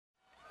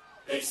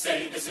They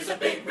say this is a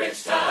big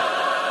rich town.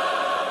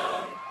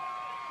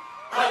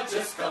 I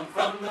just come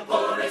from the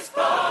poorest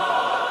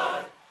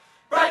part.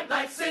 Bright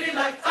light, city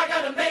life, I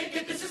gotta make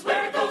it. This is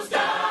where it goes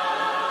down.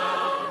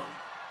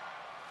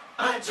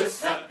 I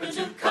just happen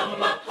to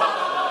come up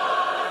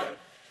hard.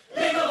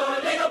 Legal or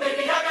illegal,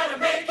 baby, I gotta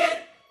make it.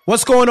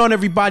 What's going on,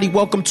 everybody?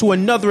 Welcome to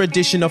another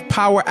edition of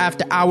Power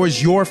After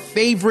Hours, your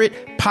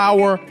favorite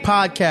power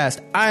podcast.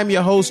 I am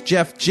your host,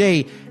 Jeff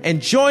J,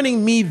 and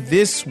joining me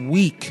this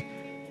week,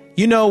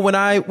 you know, when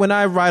I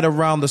ride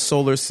around the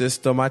solar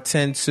system, I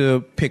tend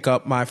to pick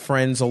up my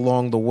friends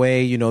along the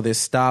way. You know, there's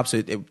stops.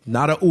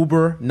 Not an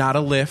Uber, not a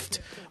Lyft,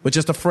 but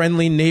just a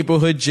friendly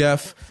neighborhood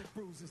Jeff.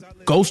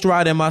 Ghost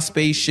ride in my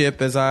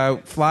spaceship as I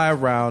fly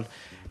around.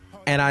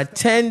 And I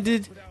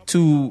tended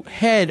to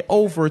head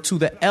over to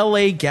the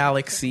LA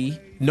Galaxy,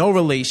 no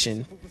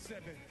relation.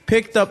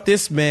 Picked up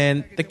this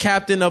man, the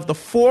captain of the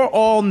For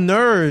All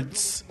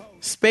Nerds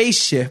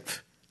spaceship,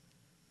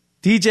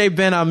 DJ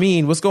Ben Ha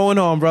Meen. What's going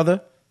on,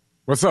 brother?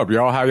 What's up,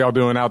 y'all? How y'all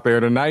doing out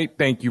there tonight?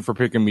 Thank you for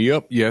picking me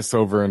up. Yes,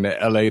 over in the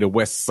LA, the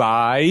West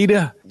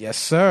Side. Yes,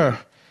 sir.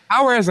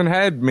 Power hasn't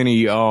had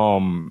many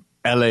LA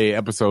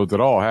episodes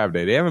at all, have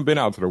they? They haven't been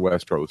out to the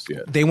West Coast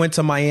yet. They went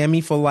to Miami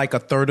for like a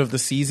third of the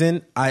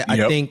season.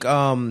 I think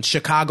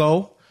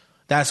Chicago,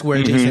 that's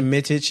where Jason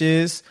Mittich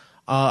is.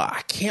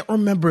 I can't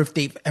remember if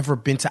they've ever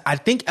been to. I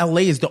think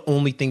LA is the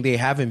only thing they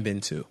haven't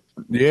been to.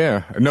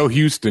 Yeah, no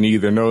Houston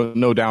either.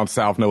 No down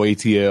south. No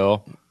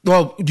ATL.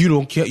 Well, you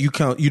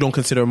don't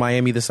consider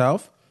Miami the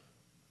South?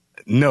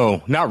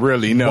 No, not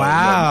really. No,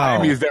 wow. No,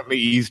 Miami is definitely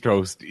East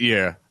Coast.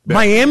 Yeah,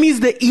 Miami's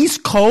the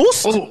East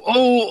Coast.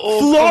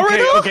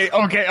 Florida.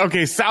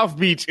 Okay. South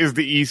Beach is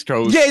the East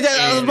Coast. Yeah,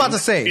 I was about to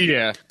say.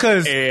 Yeah,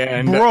 because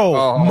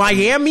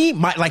Miami,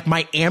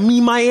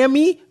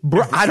 Miami,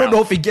 bro. I don't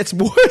know if it gets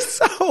more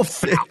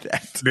south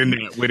than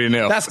that. With an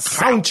L. That's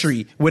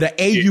country with an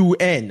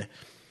AUN.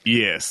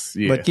 Yes.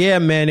 But yeah,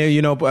 man,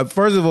 you know,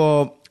 first of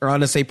all, I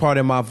want to say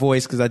pardon my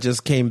voice because I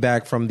just came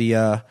back from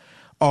the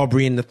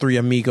Aubrey and the Three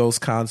Amigos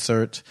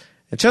concert.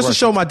 And just to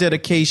show my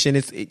dedication,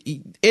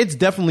 it's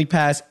definitely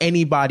past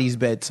anybody's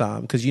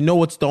bedtime because you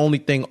know it's the only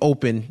thing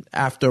open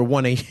after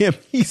 1 a.m.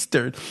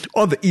 Eastern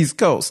on the East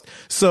Coast.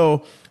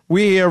 So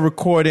we're here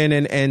recording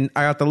and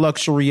I got the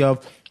luxury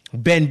of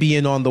Ben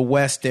being on the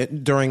West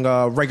during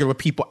regular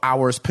people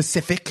hours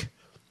Pacific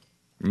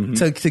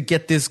to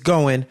get this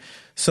going.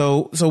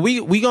 So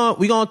we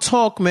gonna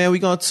talk, man. We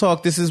gonna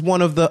talk. This is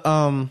one of the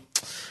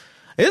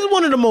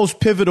most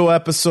pivotal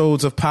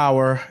episodes of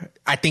Power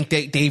I think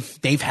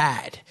they've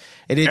had.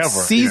 And it's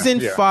season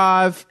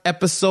 5,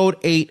 episode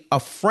 8, A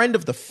Friend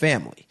of the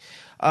Family.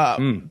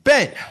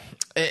 Ben,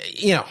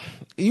 you know,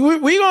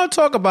 we're gonna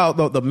talk about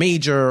the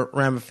major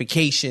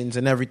ramifications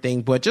and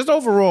everything, but just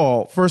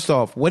overall, first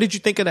off, what did you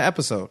think of the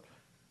episode?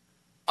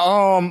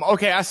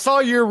 Okay, I saw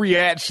your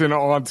reaction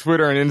on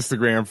Twitter and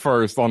Instagram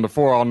first on the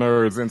For All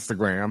Nerds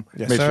Instagram.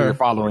 Yes, Make sir. sure you're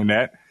following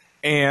that.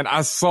 And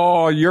I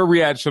saw your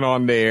reaction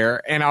on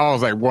there, and I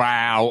was like,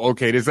 wow,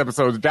 okay, this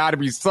episode's got to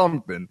be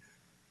something.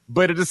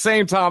 But at the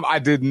same time, I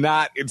did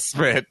not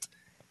expect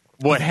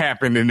what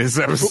happened in this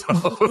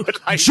episode.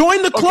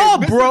 Join the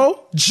club, bro.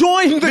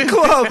 Join the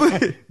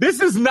club.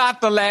 This is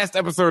not the last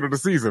episode of the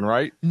season,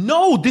 right?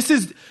 No, this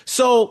is...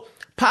 So,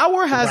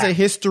 Power has a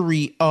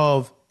history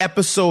of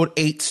episode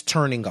 8's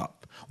turning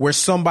up, where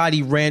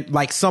somebody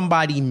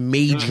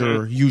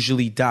major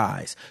usually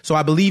dies. So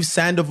I believe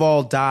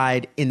Sandoval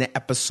died in the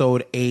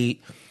episode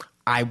 8.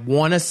 I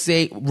want to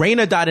say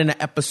Reina died in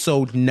the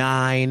episode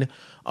 9.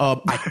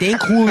 I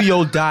think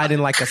Julio died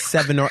in like a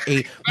 7 or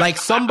 8. Like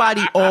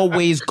somebody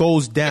always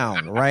goes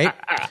down, right?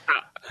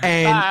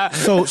 And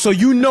so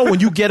you know when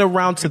you get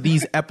around to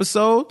these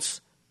episodes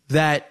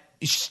that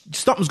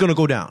something's gonna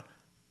go down.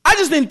 I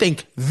just didn't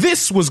think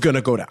this was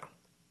gonna go down.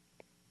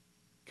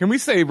 Can we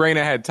say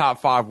Reina had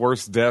top 5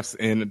 worst deaths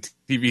in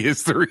TV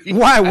history?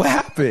 Why? What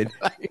happened?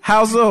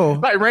 How so?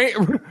 Like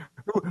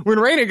when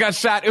Reina got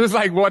shot, it was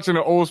like watching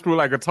an old school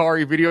like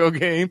Atari video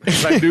game.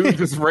 Like dude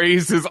just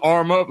raised his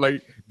arm up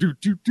like do,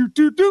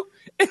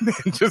 and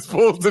then just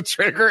pulls the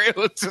trigger. It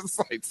was just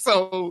like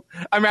so.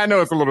 I mean, I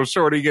know it's a little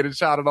short, he getting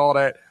shot and all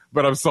that,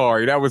 but I'm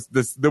sorry. That was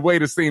the way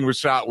the scene was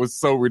shot was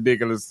so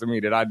ridiculous to me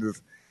that I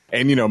just.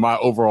 And, you know, my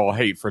overall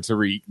hate for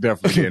Tariq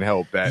definitely didn't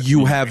help that.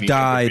 You have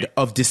died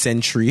of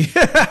dysentery.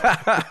 Straight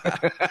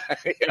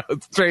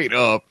up. Straight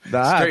up.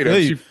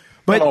 She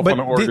fell off on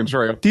the Oregon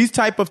Trail. These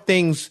type of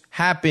things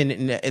happen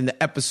in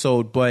the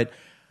episode. But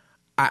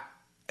I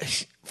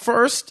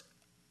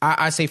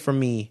say for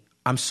me,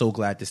 I'm so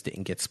glad this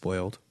didn't get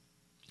spoiled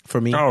for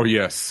me. Oh,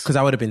 yes. Because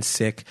I would have been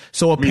sick.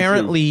 So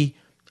apparently,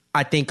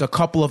 I think a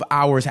couple of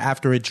hours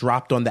after it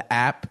dropped on the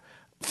app,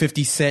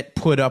 50 Cent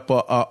put up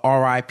a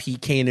R.I.P.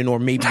 Kanan or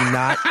maybe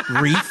not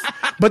Reef,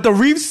 but the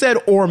Reef said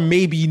or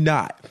maybe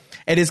not,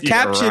 and his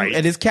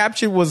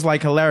caption was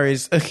like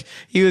hilarious.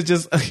 He was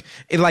just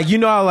like, you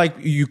know how like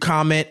you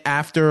comment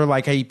after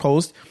like how he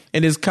post,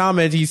 in his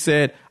comment he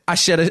said, I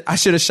should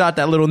have shot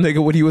that little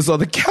nigga when he was on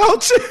the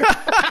couch.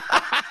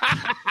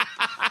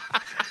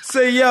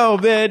 Say, yo,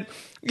 man.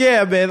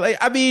 Yeah, man. Like,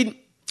 I mean,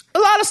 a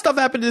lot of stuff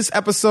happened in this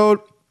episode,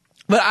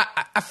 but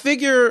I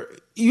figure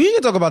you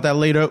can talk about that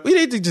later. We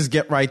need to just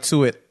get right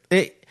to it.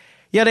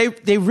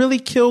 They really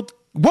killed.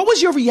 What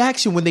was your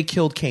reaction when they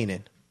killed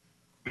Kanan?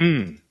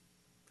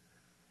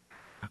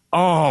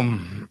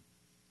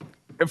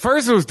 At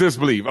first it was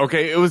disbelief.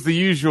 Okay, it was the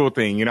usual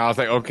thing. You know, I was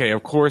like, okay,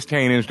 of course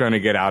Kanan's trying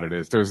to get out of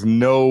this. There's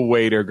no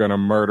way they're going to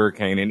murder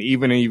Kanan.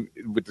 Even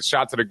with the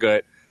shot to the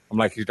gut, I'm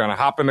like, he's going to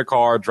hop in the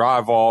car,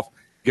 drive off,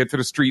 get to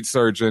the street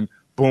surgeon,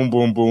 boom,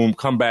 boom, boom,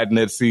 come back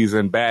next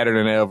season, badder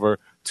than ever,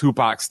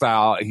 Tupac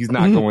style. He's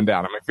not going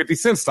down. I mean, 50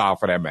 Cent style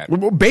for that matter.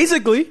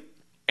 Basically.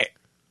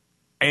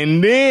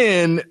 And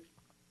then,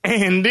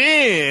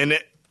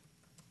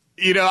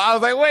 you know, I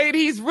was like, wait,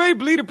 he's really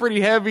bleeding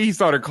pretty heavy. He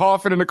started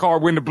coughing in the car.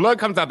 When the blood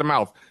comes out the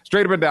mouth,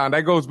 straight up and down,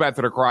 that goes back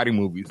to the karate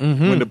movies.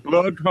 When the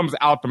blood comes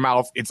out the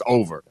mouth, it's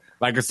over.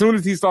 Like, as soon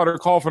as he started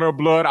coughing up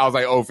blood, I was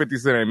like, oh, 50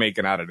 Cent ain't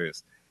making out of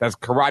this. That's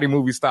karate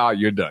movie style.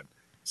 You're done.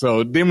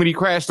 So then when he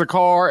crashed the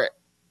car,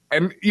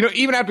 and, you know,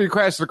 even after he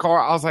crashed the car,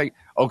 I was like,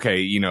 okay,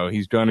 you know,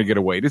 he's trying to get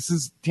away. This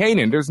is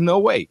Kanan. There's no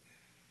way.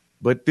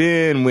 But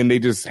then when they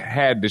just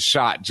had the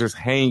shot just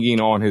hanging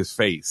on his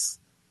face.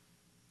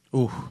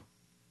 Ooh.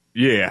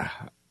 Yeah,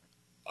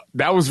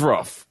 that was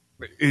rough,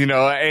 you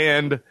know,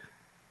 and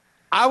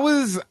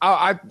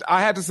I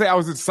had to say I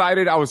was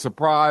excited. I was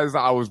surprised.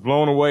 I was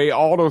blown away,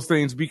 all those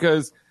things,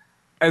 because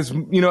as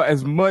you know,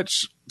 as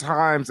much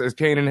times as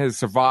Kanan has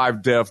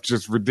survived death,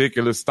 just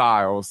ridiculous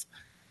styles,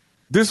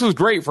 this was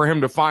great for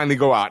him to finally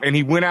go out. And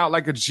he went out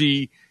like a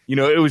G. You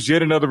know, it was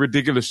yet another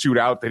ridiculous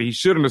shootout that he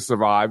shouldn't have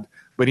survived,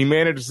 but he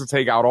managed to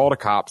take out all the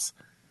cops.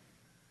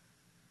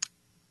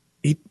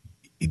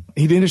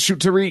 He didn't shoot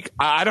Tariq.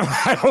 I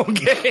don't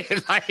get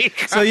it. Like,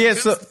 so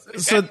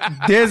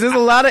there's a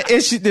lot of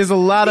issues.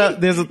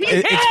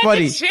 It's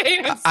funny.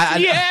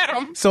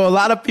 So a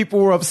lot of people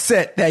were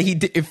upset that he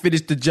didn't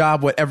finish the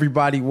job what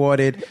everybody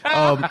wanted.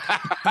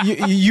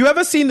 You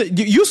ever seen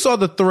you saw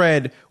the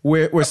thread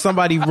where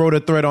somebody wrote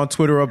a thread on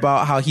Twitter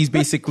about how he's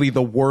basically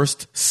the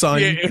worst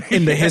son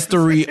in the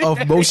history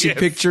of motion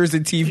pictures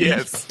and TV.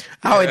 Yes.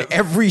 How in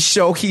every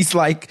show he's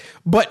like,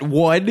 but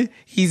one,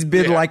 he's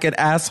been like an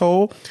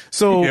asshole.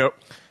 So,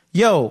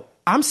 yo,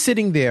 I'm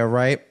sitting there,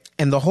 right?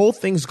 And the whole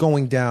thing's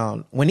going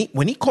down. When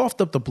he coughed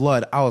up the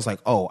blood, I was like,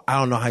 oh, I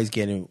don't know how he's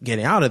getting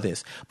out of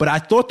this. But I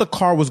thought the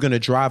car was going to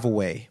drive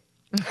away.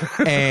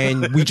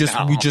 And we just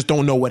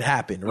don't know what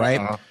happened,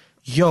 right?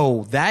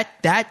 Yo, that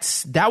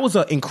was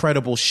an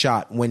incredible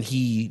shot when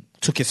he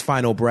took his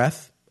final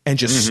breath and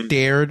just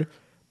stared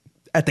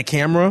at the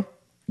camera.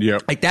 Yeah,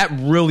 like that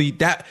really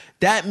that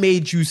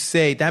made you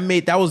say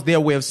that was their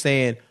way of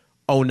saying,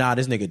 oh nah,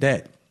 this nigga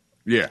dead.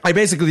 Yeah, like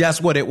basically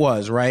that's what it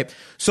was, right?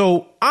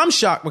 So I'm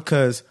shocked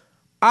because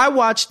I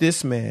watched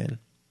this man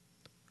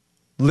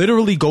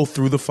literally go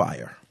through the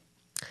fire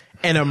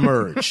and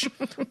emerge.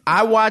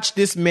 I watched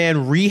this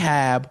man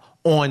rehab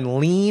on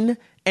lean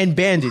and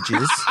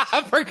bandages.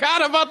 I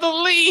forgot about the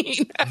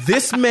lean.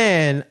 This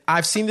man,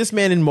 I've seen this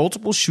man in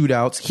multiple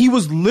shootouts. He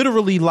was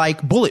literally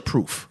like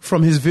bulletproof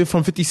from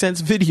 50 Cent's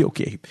video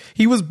game.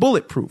 He was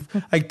bulletproof.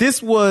 Like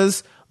this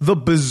was the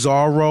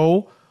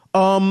Bizarro.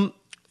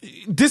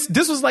 This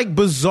was like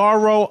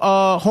Bizarro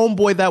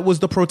homeboy that was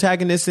the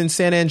protagonist in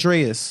San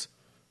Andreas.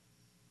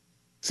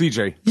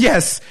 CJ.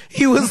 Yes,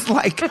 he was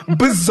like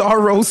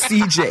Bizarro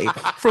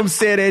CJ from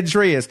San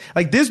Andreas.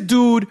 Like this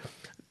dude.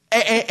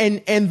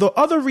 And the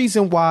other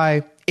reason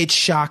why it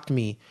shocked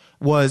me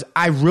was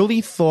I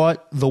really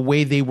thought the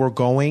way they were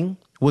going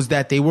was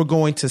that they were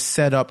going to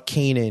set up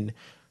Kanan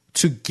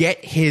to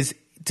get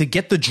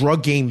the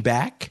drug game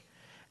back,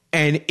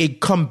 and it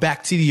come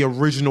back to the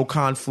original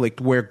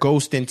conflict where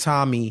Ghost and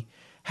Tommy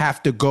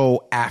have to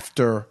go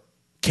after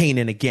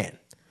Kanan again.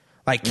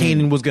 Like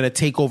Kanan was going to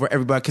take over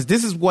everybody because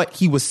this is what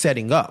he was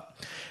setting up.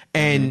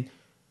 And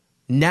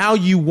now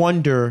you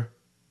wonder,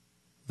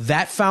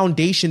 that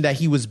foundation that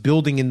he was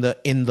building in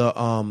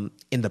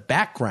the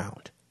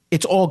background,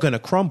 it's all gonna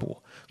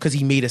crumble because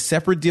he made a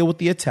separate deal with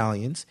the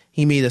Italians.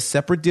 He made a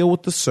separate deal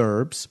with the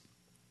Serbs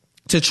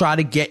to try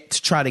to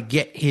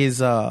get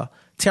his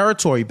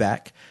territory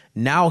back.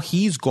 Now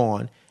he's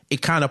gone.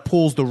 It kind of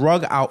pulls the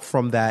rug out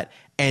from that,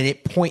 and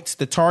it points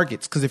the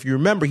targets. Because if you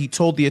remember, he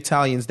told the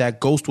Italians that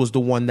Ghost was the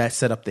one that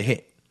set up the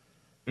hit.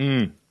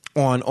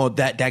 On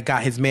that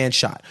got his man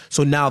shot.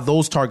 So now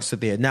those targets are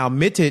there. Now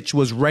Mitic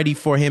was ready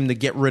for him to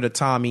get rid of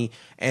Tommy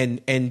and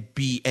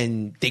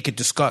they could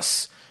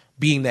discuss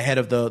being the head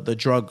of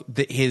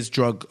his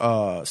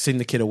drug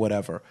syndicate or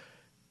whatever.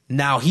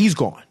 Now he's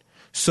gone.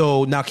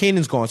 So now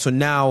Kanan's gone. So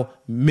now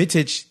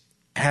Mitic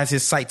has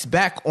his sights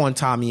back on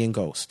Tommy and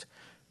Ghost.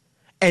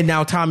 And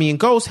now Tommy and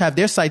Ghost have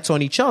their sights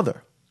on each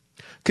other.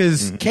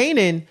 Because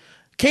Kanan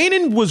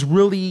was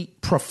really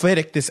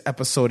prophetic this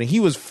episode, and he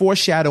was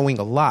foreshadowing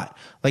a lot.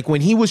 Like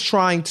when he was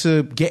trying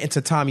to get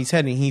into Tommy's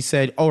head and he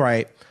said, all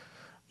right,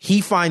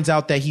 he finds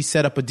out that he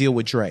set up a deal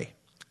with Dre.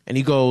 And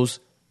he goes,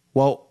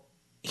 well,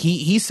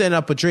 he set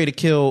up a Dre to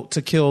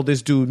kill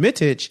this dude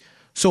Mitic.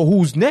 So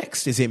who's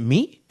next? Is it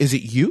me? Is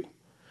it you?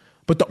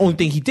 But the only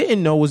thing he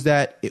didn't know was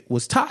that it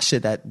was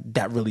Tasha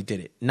that really did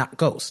it, not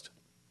Ghost.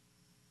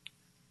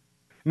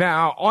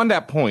 Now, on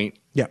that point,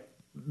 yeah,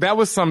 that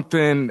was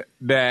something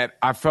that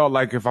I felt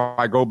like if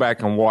I go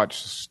back and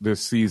watch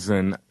this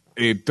season,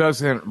 it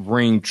doesn't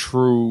ring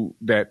true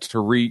that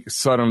Tariq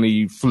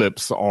suddenly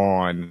flips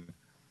on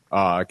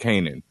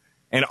Kanan.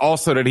 And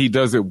also that he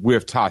does it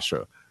with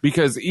Tasha.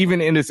 Because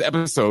even in this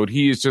episode,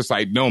 he is just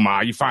like, no,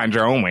 Ma, you find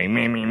your own way,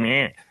 meh, meh,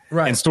 meh,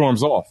 right, and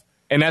storms off.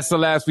 And that's the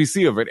last we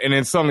see of it. And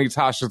then suddenly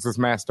Tasha's his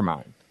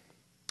mastermind.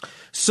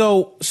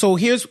 So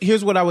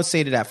here's what I would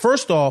say to that.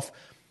 First off,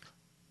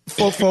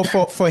 for all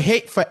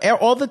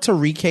the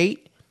Tariq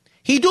hate,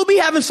 he do be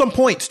having some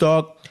points,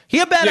 dog. He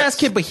a badass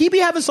kid, but he be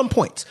having some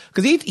points.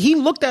 Because he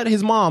looked at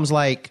his mom's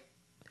like,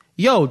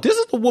 yo, this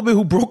is the woman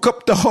who broke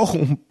up the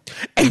home.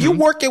 And you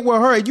working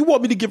with her and you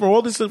want me to give her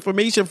all this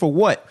information for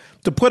what?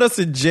 To put us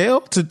in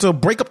jail? To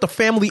break up the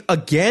family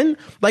again?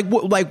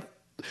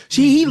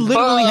 He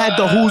literally had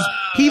the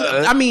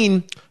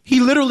he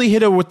literally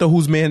hit her with the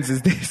whose man's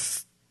is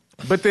this?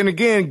 But then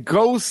again,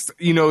 Ghost,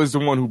 is the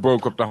one who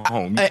broke up the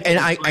home. And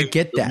I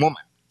get that. Woman,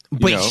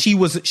 but she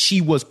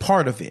was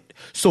part of it.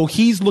 So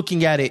he's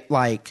looking at it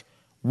like,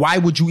 why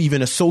would you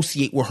even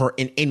associate with her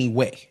in any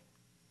way?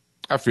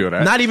 I feel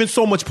that. Not even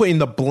so much putting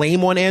the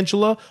blame on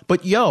Angela,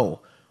 but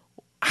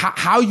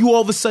how you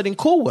all of a sudden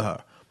cool with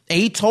her? And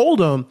he told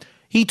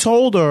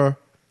her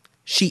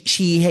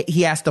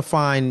he has to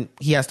find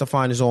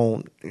his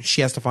own,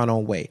 she has to find her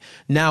own way.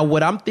 Now,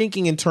 what I'm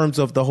thinking in terms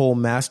of the whole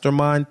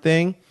mastermind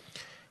thing,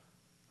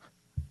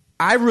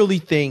 I really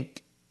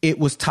think it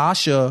was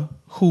Tasha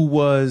who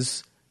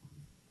was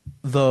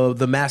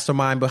the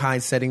mastermind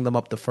behind setting them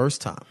up the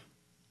first time.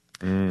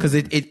 Because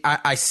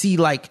I see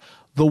like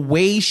the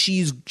way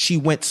she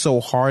went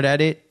so hard at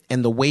it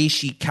and the way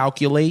she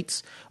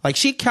calculates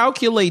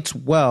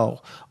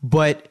well,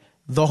 but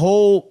the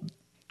whole,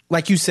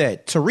 like you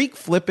said, Tariq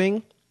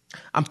flipping,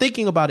 I'm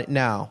thinking about it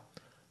now.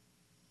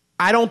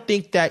 I don't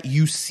think that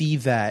you see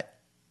that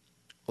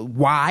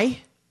why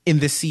in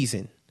this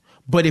season,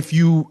 but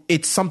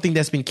it's something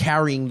that's been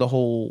carrying the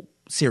whole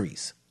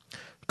series.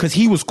 Because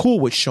he was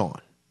cool with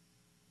Sean.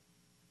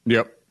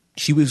 Yep.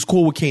 She was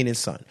cool with Kanan's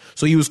son.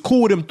 So he was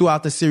cool with him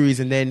throughout the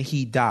series, and then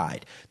he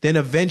died. Then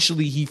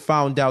eventually he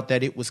found out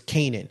that it was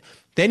Kanan.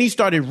 Then he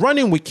started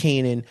running with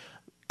Kanan,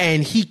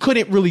 and he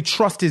couldn't really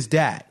trust his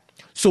dad.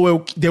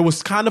 So there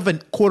was kind of a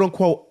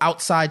quote-unquote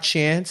outside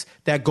chance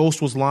that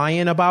Ghost was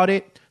lying about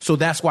it. So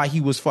that's why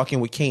he was fucking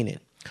with Kanan.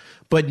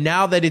 But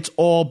now that it's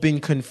all been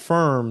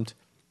confirmed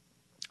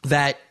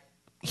that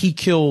he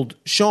killed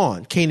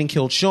Sean, Kanan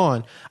killed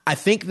Sean, I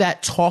think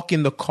that talk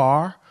in the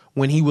car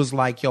when he was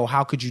like, yo,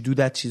 how could you do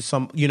that to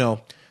some,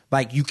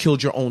 like you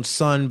killed your own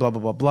son, blah, blah,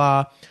 blah,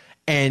 blah.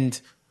 And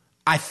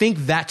I think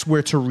that's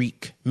where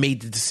Tariq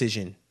made the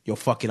decision, yo,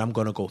 fuck it, I'm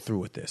going to go through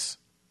with this.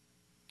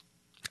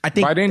 I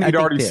think by then he'd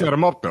already set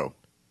him up, though.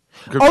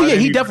 Oh, yeah,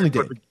 he definitely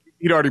did.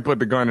 He'd already put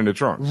the gun in the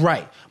trunk.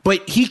 Right.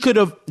 But he could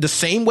have, the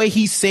same way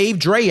he saved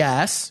Dre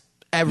ass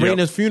at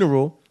Raina's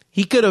funeral,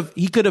 he could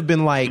have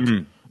been like,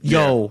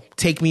 yo,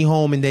 take me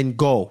home and then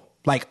go.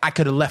 Like, I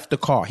could have left the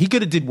car. He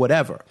could have did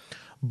whatever.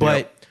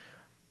 But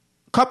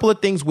a couple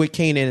of things with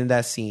Kanan in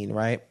that scene,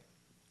 right?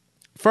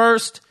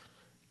 First,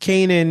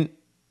 Kanan,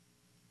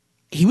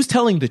 he was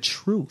telling the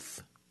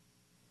truth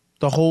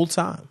the whole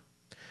time.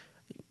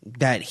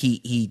 That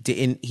he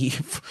didn't,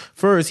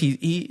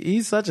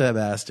 he's such a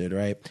bastard,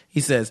 right?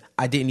 He says,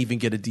 I didn't even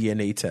get a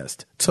DNA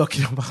test.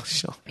 Talking about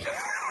Sean.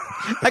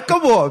 Like,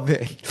 come on,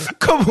 man.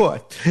 Come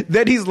on.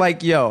 Then he's like,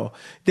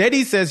 then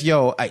he says,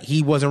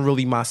 he wasn't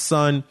really my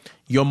son.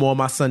 You're more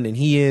my son than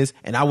he is.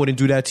 And I wouldn't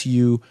do that to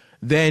you.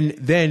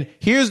 Then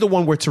here's the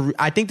one where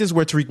I think this is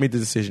where Tariq made the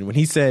decision when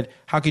he said,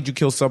 how could you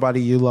kill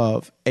somebody you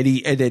love? And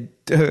then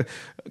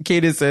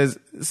Kanan says,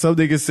 some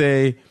niggas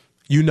say,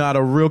 you're not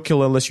a real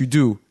killer unless you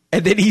do.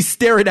 And then he's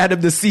staring at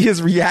him to see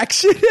his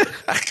reaction.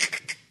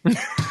 That's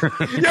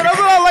what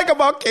I like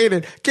about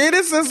Kanan.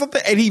 Kanan says something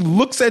and he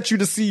looks at you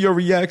to see your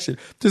reaction,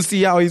 to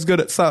see how he's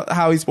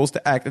how he's supposed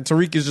to act. And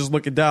Tariq is just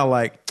looking down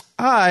like,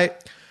 all right.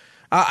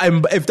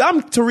 If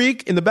I'm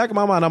Tariq, in the back of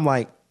my mind, I'm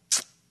like,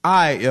 all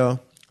right,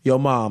 yo,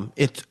 mom,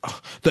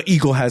 the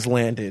eagle has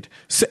landed.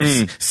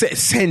 Send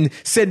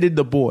in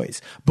the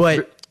boys.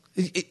 But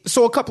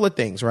so a couple of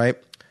things, right?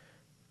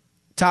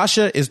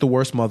 Tasha is the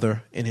worst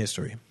mother in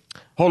history.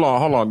 Hold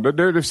on.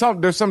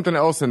 There's something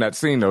else in that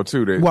scene though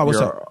too. What's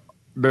up?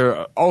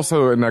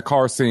 Also in that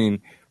car scene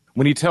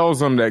when he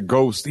tells him that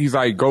Ghost, he's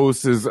like,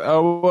 Ghost is,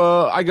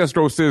 I guess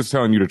Ghost is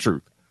telling you the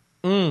truth.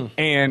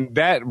 And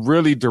that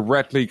really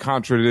directly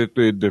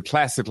contradicted the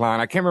classic line.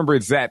 I can't remember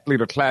exactly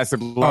the classic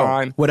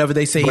line. Whatever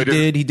they say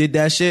he did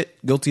that shit.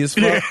 Guilty as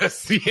fuck.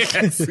 Yes.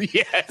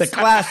 The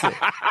classic.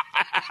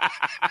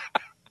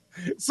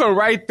 So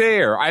right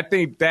there, I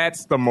think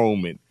that's the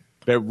moment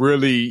that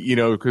really,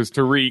 because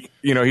Tariq,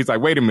 he's like,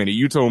 wait a minute,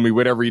 you told me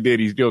whatever he did,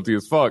 he's guilty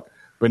as fuck.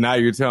 But now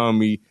you're telling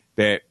me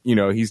that,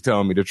 he's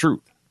telling me the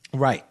truth.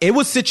 Right. It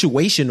was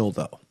situational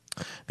though,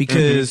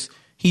 because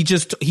he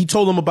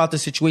told him about the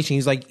situation.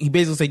 He's like, he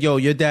basically said, yo,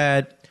 your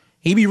dad,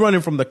 He be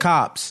running from the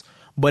cops.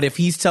 But if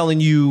he's telling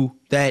you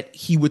that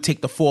he would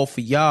take the fall for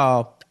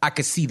y'all, I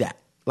could see that.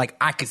 Like,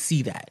 I could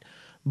see that.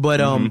 But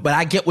but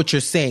I get what you're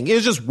saying. It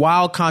was just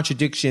wild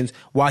contradictions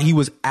while he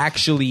was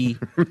actually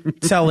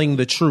telling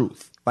the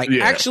truth. Like,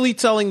 actually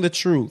telling the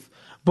truth.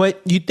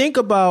 But you think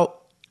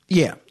about,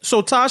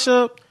 so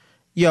Tasha,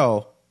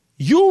 yo,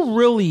 you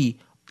really,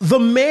 the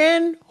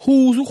man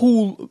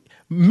who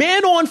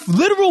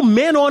literal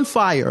man on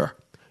fire,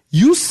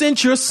 you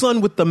sent your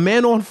son with the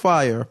man on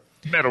fire.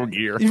 Metal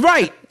Gear.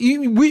 Right.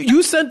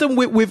 You sent him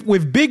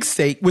with Big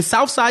Steak, with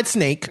Southside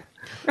Snake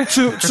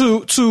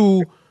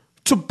to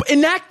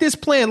enact this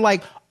plan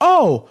like,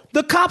 oh,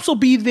 the cops will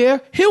be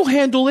there. He'll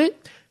handle it.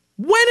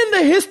 When in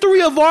the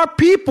history of our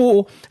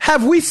people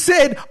have we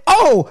said,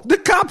 oh, the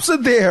cops are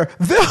there,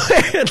 they'll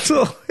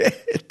handle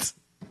it?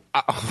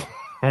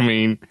 I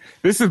mean,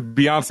 this is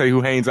Beyonce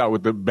who hangs out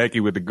with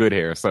Becky with the good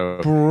hair,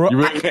 so you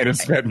really can't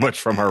expect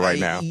much from her right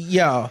now.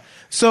 Yeah.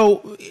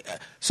 So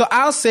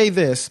I'll say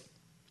this.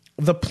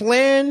 The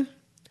plan,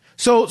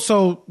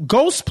 so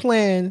Ghost's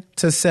plan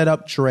to set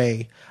up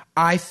Dre,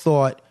 I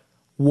thought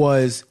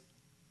was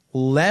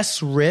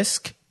less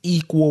risk,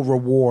 equal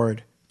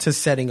reward to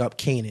setting up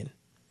Kanan.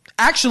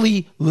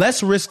 Actually,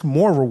 less risk,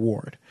 more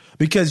reward.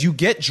 Because you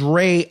get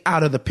Dre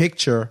out of the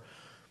picture,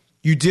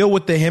 you deal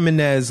with the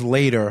Jimenez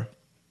later,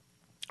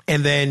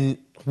 and then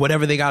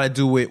whatever they got to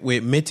do with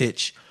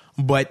Mitic,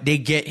 but they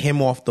get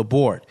him off the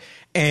board.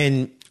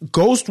 And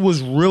Ghost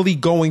was really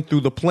going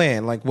through the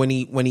plan. Like when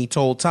he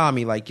told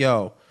Tommy, like,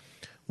 yo,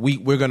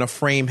 we're going to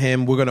frame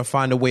him. We're going to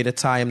find a way to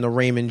tie him to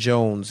Raymond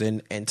Jones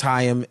and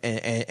tie him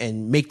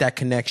and make that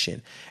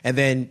connection. And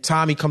then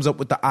Tommy comes up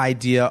with the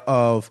idea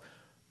of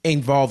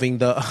involving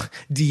the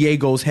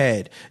Diego's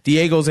head.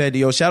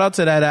 Yo, shout out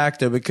to that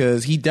actor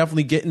because he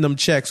definitely getting them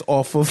checks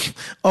off of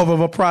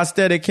a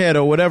prosthetic head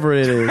or whatever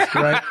it is,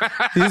 right?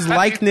 His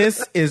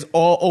likeness is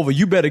all over.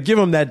 You better give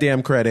him that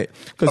damn credit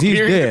because he's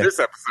there. In this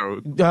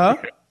episode. Huh?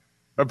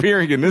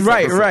 Appearing in this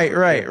episode.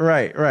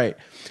 Right.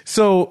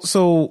 So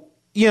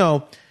you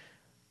know,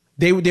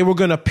 they were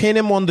going to pin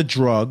him on the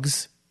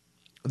drugs.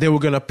 They were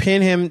going to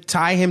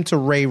tie him to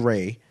Ray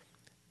Ray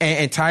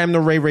and tie him to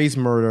Ray Ray's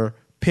murder,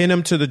 pin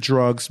him to the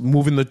drugs,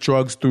 moving the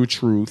drugs through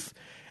truth,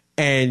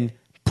 and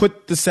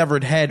put the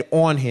severed head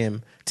on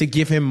him to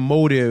give him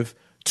motive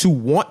to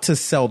want to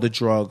sell the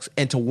drugs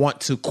and to want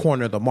to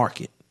corner the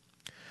market.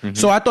 Mm-hmm.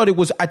 So I thought it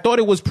was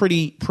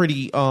pretty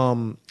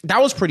that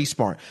was pretty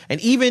smart. And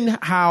even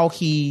how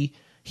he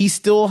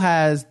still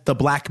has the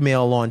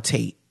blackmail on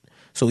Tate.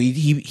 So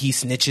he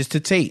snitches to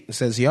Tate and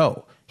says,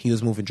 yo, he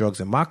was moving drugs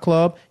in my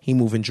club. He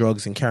moving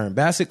drugs in Karen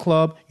Bassett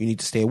club. You need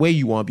to stay away.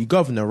 You want to be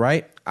governor,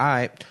 right? All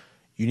right.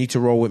 You need to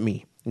roll with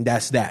me. And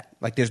that's that.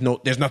 Like there's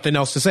nothing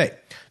else to say.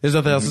 There's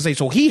nothing else to say.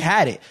 So he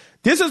had it.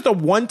 This is the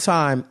one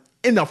time,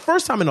 the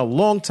first time in a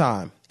long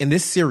time in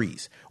this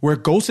series where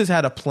Ghost has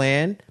had a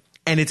plan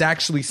and it's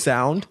actually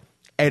sound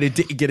and it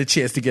didn't get a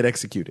chance to get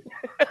executed.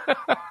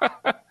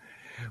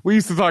 We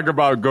used to talk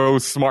about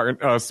Ghost,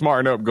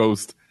 smarten up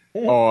Ghost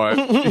on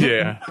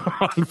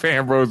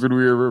Fan Bros when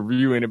we were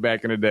reviewing it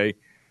back in the day.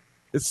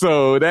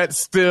 So that's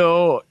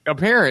still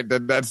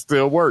apparent that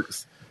still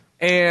works.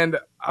 And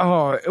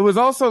it was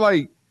also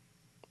like,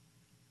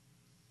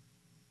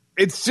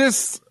 it's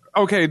just,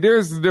 okay,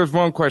 there's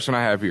one question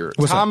I have here.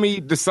 Tommy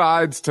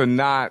decides to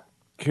not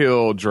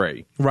kill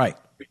Dre. Right.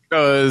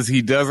 Because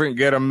he doesn't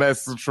get a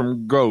message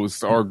from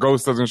Ghost or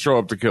Ghost doesn't show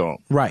up to kill him.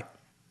 Right.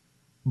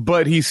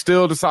 But he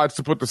still decides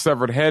to put the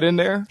severed head in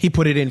there? He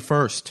put it in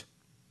first.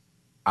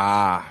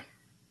 Okay,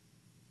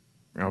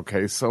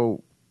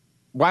 so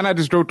why not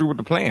just go through with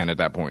the plan at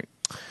that point?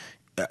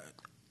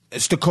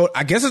 It's the code.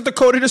 I guess it's the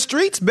code of the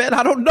streets, man.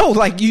 I don't know.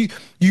 Like you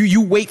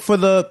wait for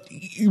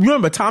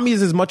remember, Tommy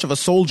is as much of a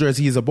soldier as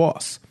he is a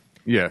boss.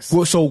 Yes.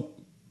 Well, so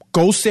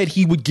Ghost said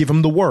he would give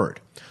him the word.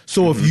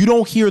 So if you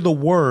don't hear the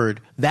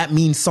word, that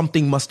means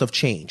something must have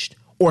changed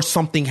or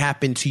something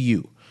happened to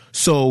you.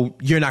 So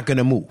you're not going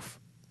to move.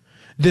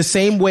 The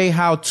same way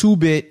how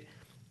Two-Bit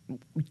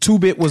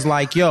was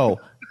like, yo,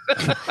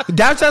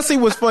 that's actually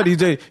what's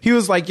funny. He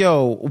was like,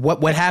 yo,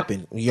 what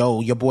happened?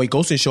 Yo, your boy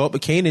Ghost didn't show up,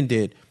 but Kanan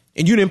did.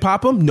 And you didn't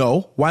pop him?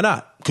 No. Why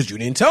not? Because you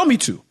didn't tell me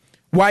to.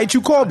 Why didn't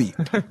you call me?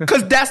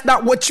 Because that's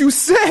not what you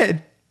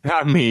said.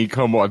 I mean,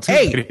 come on.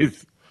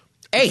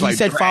 He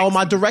said, follow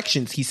my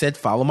directions. He said,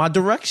 follow my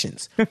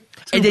directions.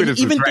 And then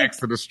even Drax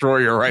the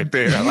Destroyer right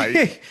there.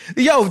 Like,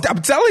 yo,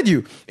 I'm telling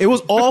you, it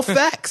was all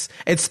facts.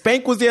 And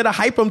Spank was there to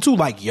hype him too.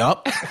 Like,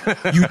 yup.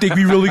 You think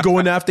we really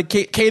going after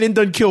Kanan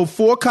done killed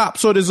 4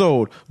 cops on his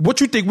own. What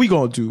you think we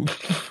gonna do?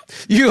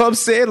 You know what I'm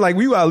saying? Like,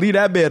 we gotta leave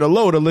that man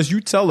alone unless you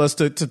tell us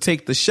to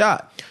take the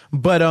shot.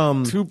 But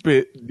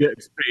Two-Bit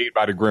gets paid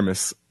by the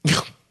Grimace.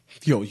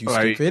 Yo, you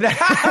stupid.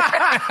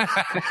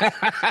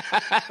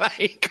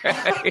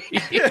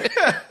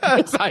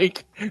 It's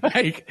like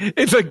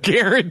it's a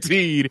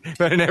guaranteed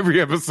that in every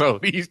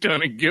episode he's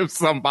gonna give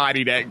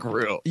somebody that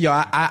grill. Yo,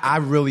 I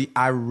really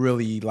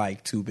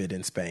like Two-Bit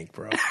and Spank,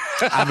 bro.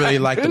 I really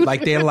like them.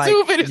 Like they're like,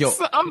 yo,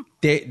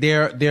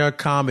 they're a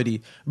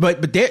comedy.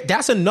 But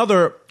that's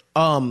another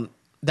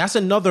that's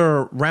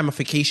another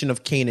ramification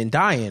of Kanan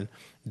dying.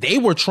 They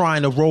were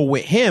trying to roll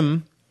with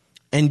him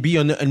and be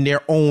in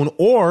their own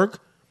org,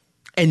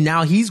 and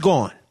now he's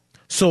gone.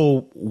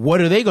 So what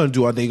are they going to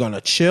do? Are they going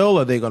to chill?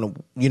 Are they going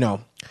to,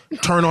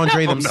 turn on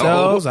Dre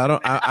themselves?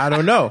 I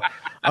don't know.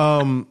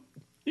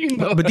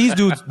 But these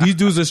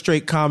dudes are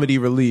straight comedy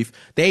relief.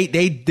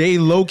 They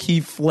low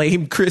key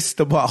flamed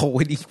Cristobal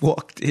when he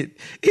walked in.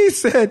 He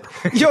said,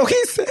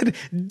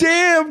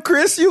 damn,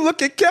 Chris, you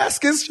look at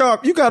casket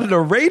sharp. You got an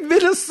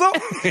arraignment or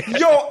something?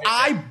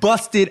 I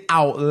busted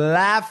out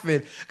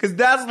laughing because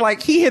that's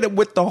like he hit him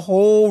with the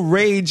whole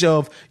range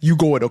of you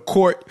go into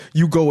court,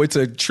 you go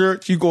into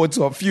church, you go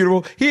into a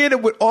funeral. He hit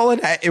him with all of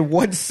that in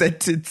one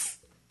sentence.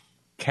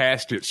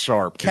 Casket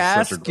sharp.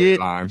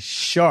 Casket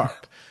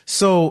sharp.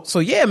 So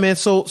yeah, man.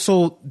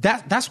 So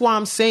that's why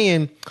I'm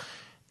saying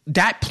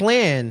that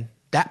plan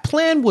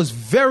was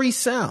very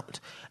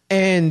sound.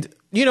 And,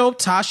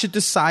 Tasha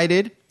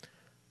decided.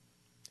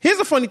 Here's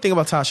the funny thing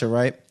about Tasha,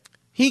 right?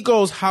 He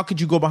goes, how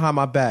could you go behind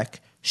my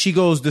back? She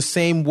goes, the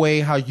same way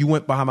how you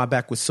went behind my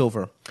back with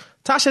Silver.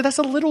 Tasha, that's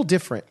a little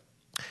different.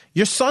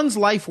 Your son's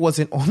life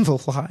wasn't on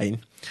the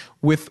line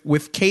with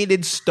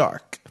Kanan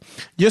Stark.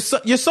 Your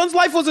son's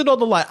life wasn't on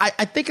the line.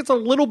 I think it's a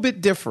little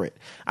bit different.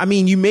 I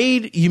mean,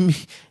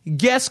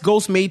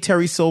 Ghost made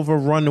Terry Silver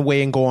run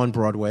away and go on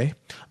Broadway,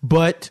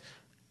 but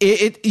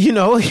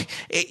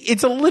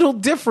it's a little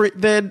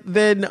different than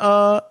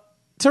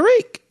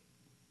Tariq.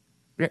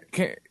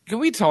 Can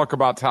we talk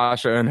about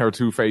Tasha and her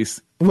two-face?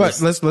 What?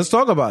 Let's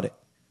talk about it.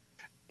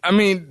 I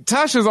mean,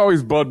 Tasha's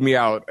always bugged me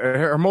out.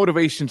 Her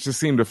motivations just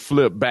seem to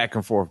flip back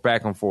and forth.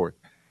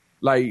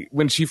 Like,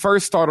 when she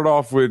first started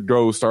off with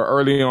Ghost, or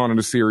early on in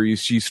the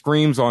series, she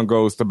screams on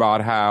Ghost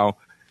about how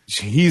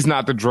he's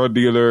not the drug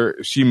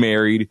dealer she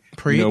married.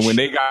 Preach. When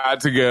they got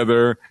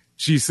together,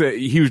 she said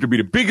he was to be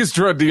the biggest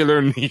drug dealer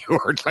in New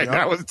York. Like,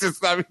 that was just,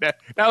 that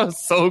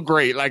was so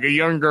great. Like, a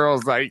young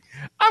girl's like,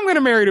 I'm going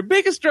to marry the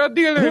biggest drug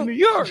dealer in New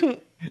York.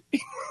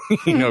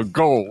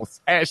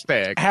 Goals.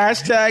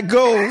 Hashtag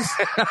goals.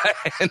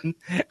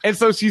 and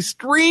so she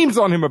screams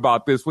on him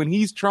about this when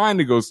he's trying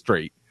to go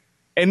straight.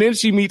 And then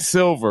she meets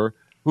Silver,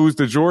 who's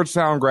the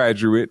Georgetown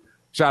graduate.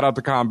 Shout out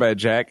to Combat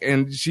Jack.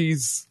 And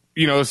she's,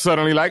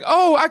 suddenly like,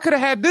 oh, I could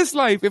have had this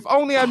life if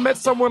only I'd met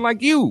someone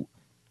like you.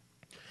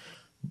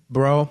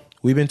 Bro,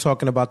 we've been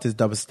talking about this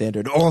double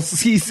standard all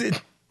season.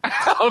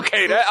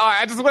 Okay.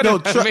 I just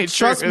want to make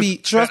sure.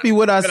 Trust me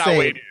what I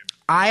say.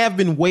 I have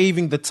been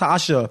waving the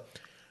Tasha.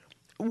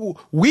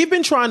 We've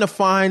been trying to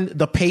find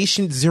the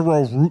patient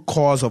zero root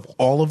cause of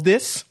all of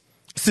this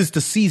since the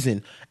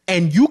season.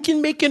 And you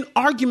can make an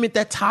argument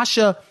that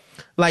Tasha,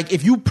 like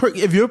if you're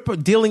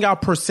dealing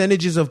out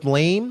percentages of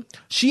blame,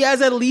 she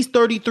has at least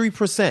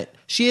 33%.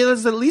 She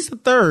has at least a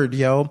third,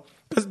 yo.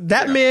 Because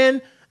that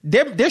man,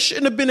 there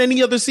shouldn't have been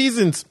any other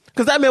seasons.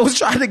 Because that man was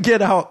trying to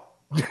get out.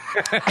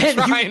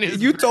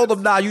 And you told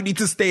him, nah, you need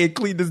to stay and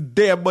clean this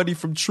damn money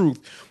from Truth.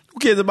 Who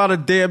cares about a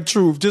damn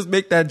Truth? Just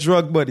make that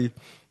drug money.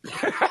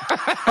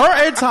 Her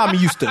and Tommy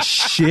used to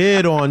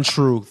shit on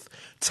Truth.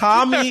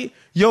 Tommy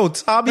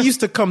used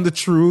to come to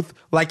Truth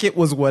like it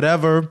was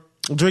whatever.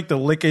 Drink the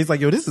liquor. He's like,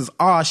 yo, this is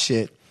our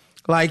shit.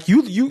 Like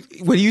you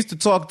when he used to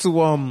talk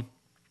to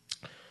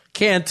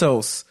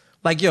Cantos,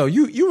 like, yo,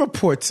 you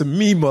report to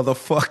me,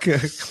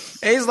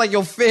 motherfucker. And he's like,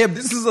 yo, fam,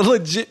 this is a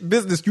legit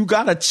business. You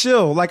gotta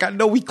chill. Like, I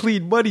know we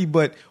clean money,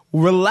 but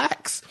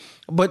relax.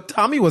 But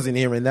Tommy wasn't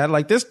hearing that.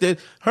 Like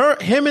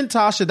him and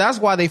Tasha, that's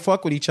why they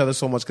fuck with each other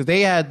so much, because they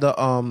had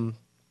the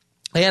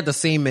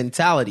same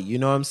mentality, you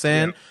know what I'm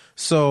saying? Yeah.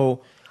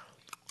 So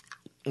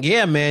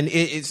yeah, man,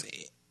 it's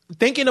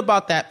thinking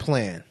about that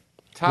plan.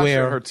 Tasha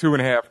where her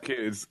 2.5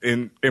 kids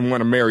and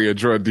want to marry a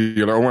drug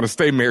dealer or want to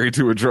stay married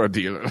to a drug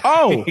dealer.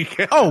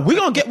 We're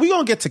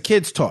gonna get to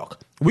kids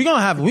talk. We're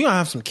gonna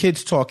have some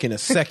kids talk in a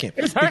second,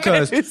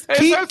 because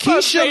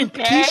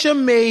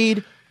Keisha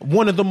made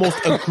one of the most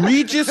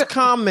egregious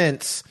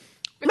comments.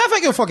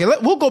 Matter of fact,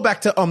 we'll go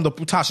back to the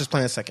Tasha's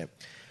plan in a second.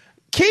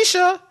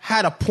 Keisha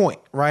had a point,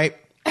 right?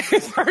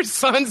 Is her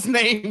son's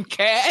name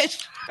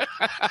Cash?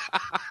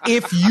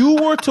 If you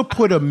were to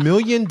put $1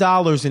 million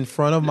in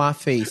front of my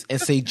face and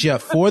say,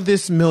 Jeff, for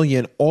this $1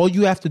 million, all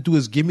you have to do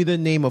is give me the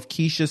name of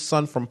Keisha's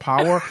son from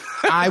Power,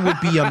 I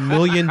would be $1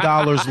 million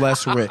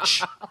less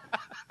rich.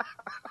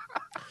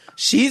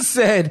 She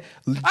said,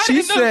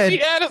 you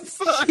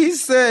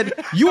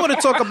want to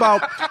talk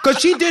about, because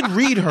she did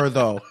read her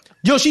though.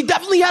 Yo, she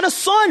definitely had a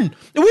son.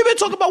 And we've been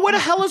talking about where the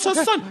hell is her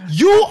son.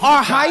 You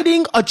are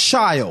hiding a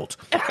child.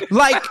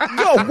 Like,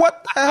 yo,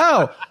 what the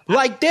hell?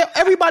 Like,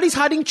 everybody's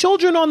hiding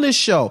children on this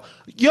show.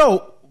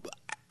 Yo,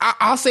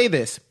 I'll say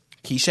this.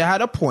 Keisha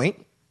had a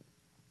point.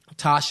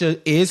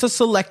 Tasha is a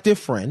selective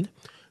friend.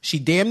 She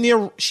damn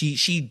near,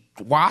 she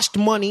washed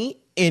money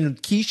in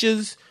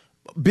Keisha's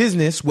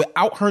business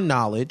without her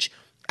knowledge,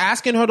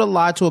 asking her to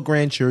lie to a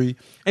grand jury.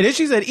 And then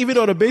she said, even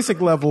on a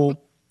basic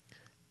level,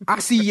 I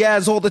see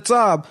Yaz all the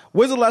time.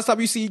 When's the last time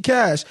you seen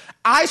Cash?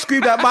 I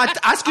screamed at my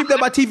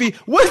TV.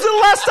 When's the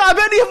last time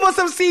any of us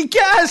have seen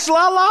Cash,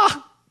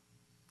 Lala?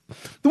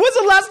 When's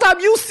the last time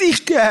you see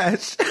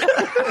cash?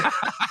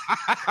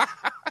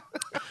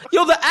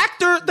 Yo, the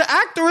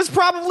actor is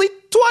probably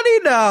 20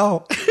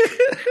 now.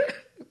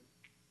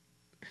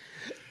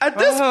 At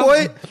this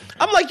point,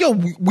 I'm like, yo,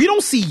 we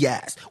don't see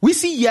Yaz. We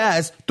see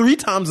Yaz 3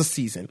 times a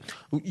season.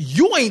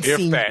 You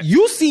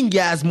seen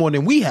Yaz more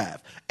than we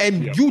have.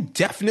 And you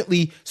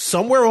definitely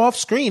somewhere off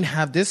screen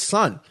have this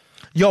son.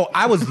 Dog,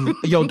 I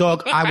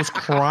was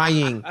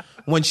crying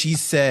when she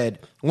said,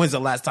 when's the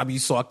last time you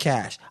saw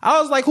Cash? I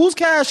was like, who's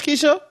Cash,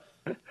 Keisha?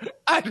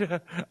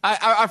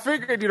 I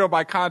figured,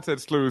 by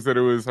context clues that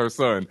it was her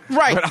son.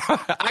 Right.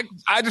 But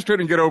I just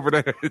couldn't get over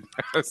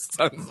her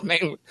son's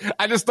name.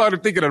 I just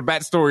started thinking of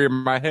that story in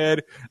my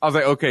head. I was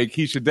like, okay,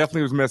 Keisha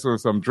definitely was messing with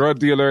some drug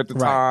dealer at the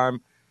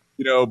time.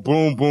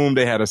 Boom, boom,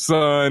 they had a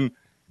son.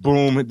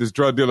 Boom, this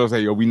drug dealer was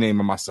like, yo, we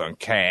naming my son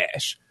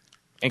Cash.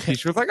 And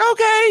Keisha was like,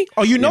 okay.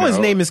 Oh, his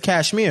name is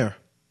Kashmir.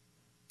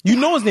 You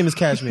know his name is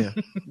Kashmir.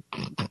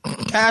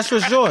 Cash for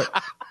short.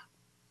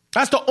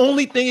 That's the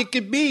only thing it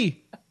could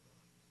be.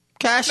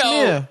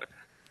 Kashmir.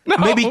 No.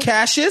 Maybe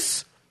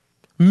Cassius?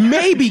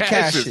 Maybe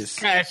Cassius.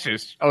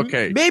 Cassius.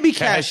 Okay. Maybe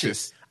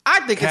Cassius.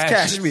 I think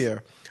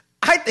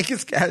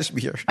it's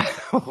Kashmir.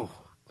 Oh,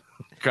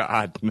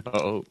 God,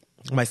 no.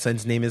 My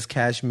son's name is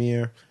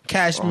Kashmir.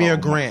 Kashmir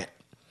Grant.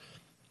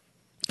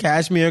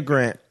 Kashmir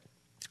Grant.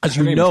 As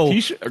you know,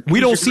 Keisha we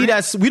don't see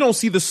Grant? We don't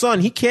see the son.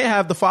 He can't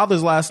have the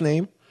father's last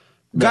name.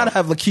 No. Gotta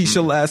have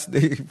Lakeisha last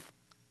name.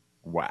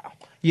 Wow.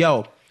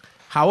 Yo,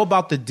 how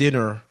about the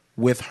dinner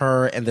with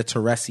her and the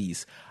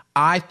Teresis?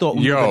 I thought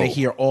we were going to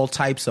hear all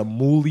types of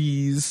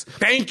moolies.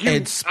 Thank you.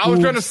 I was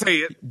going to say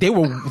it. They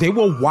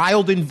were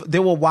wild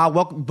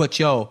welcome. But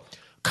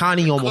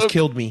Connie almost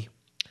killed me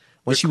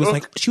when she was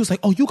like,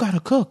 oh, you got to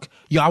cook.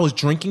 I was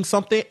drinking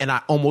something and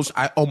I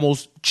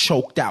almost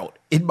choked out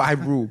in my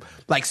room,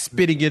 like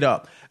spitting it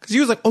up. Cause he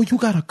was like, oh, you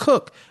got to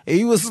cook. And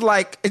he was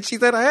like, and she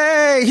said,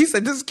 hey, he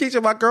said, this is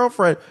Keisha, my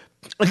girlfriend.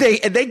 And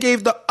they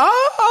gave the,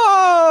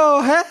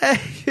 oh, hey.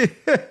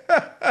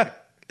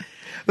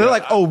 They're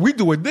like, oh, we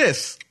doing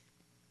this.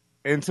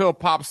 Until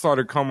Pop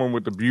started coming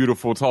with the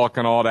beautiful talk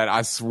and all that,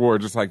 I swore,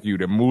 just like you,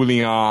 that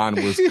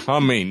Moulian was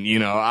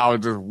coming. I was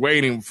just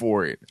waiting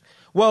for it.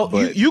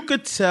 Well, you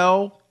could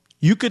tell.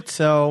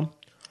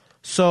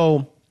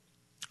 So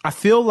I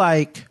feel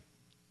like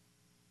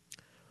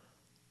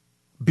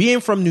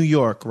being from New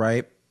York,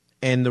 right?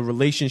 And the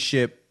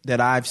relationship that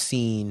I've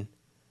seen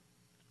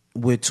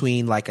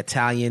between like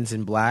Italians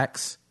and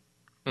blacks,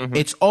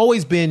 it's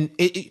always been...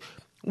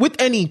 with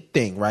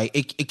anything, right?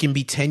 It can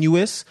be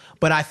tenuous,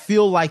 but I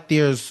feel like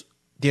there's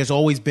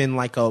always been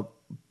like a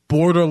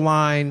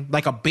borderline,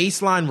 like a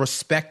baseline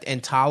respect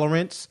and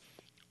tolerance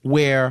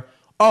where,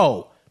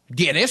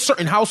 there's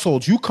certain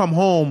households, you come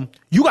home,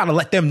 you got to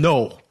let them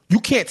know. You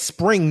can't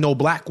spring no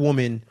black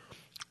woman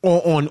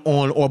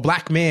or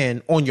black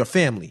man on your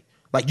family.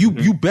 Like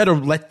you better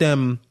let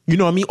them, you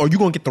know what I mean? Or you're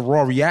going to get the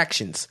raw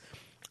reactions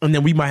and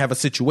then we might have a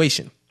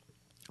situation.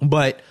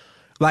 But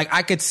like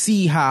I could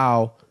see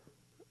how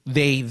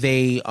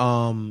they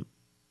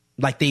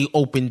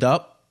opened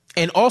up,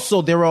 and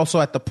also they're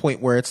also at the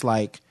point where it's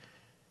like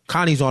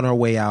Connie's on her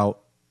way out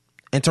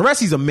and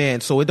Teresi's a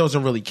man, so it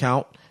doesn't really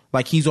count.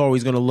 Like he's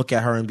always going to look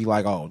at her and be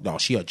like, oh no,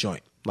 she a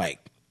joint, like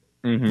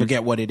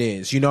forget what it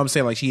is, you know what I'm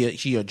saying? Like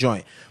she a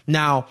joint.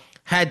 Now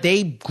had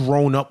they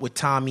grown up with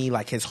Tommy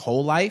like his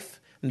whole life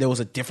and there was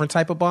a different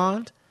type of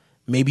bond,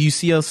 maybe you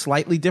see a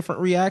slightly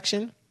different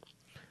reaction.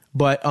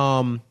 But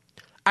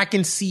I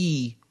can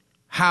see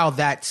how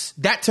that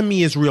to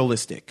me is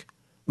realistic,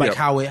 like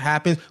how it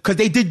happens, because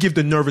they did give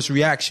the nervous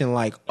reaction,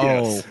 like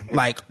it's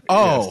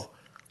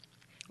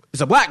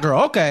a black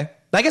girl, okay,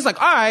 like it's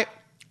like all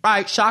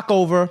right, shock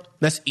over,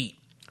 let's eat.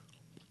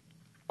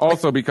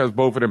 Also, because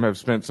both of them have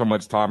spent so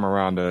much time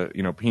around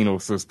the penal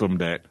system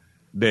that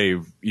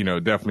they've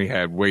definitely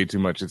had way too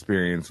much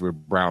experience with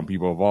brown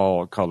people of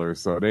all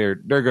colors, so they're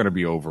gonna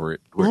be over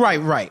it quickly.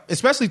 Right,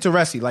 especially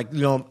Teresi, like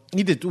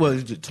he did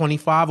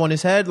 25 on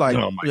his head, like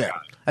God.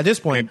 At this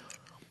point.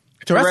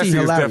 Teresi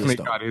has definitely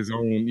got his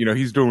own,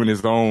 he's doing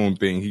his own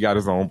thing. He got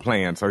his own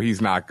plan, so he's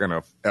not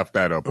gonna F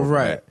that up.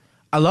 Right. That.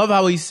 I love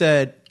how he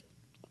said,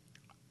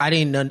 I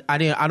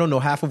don't know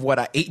half of what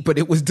I ate, but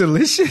it was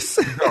delicious.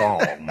 Oh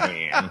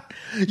man.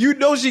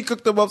 She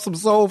cooked him up some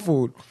soul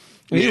food.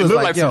 He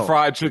looked like some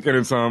fried chicken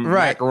and some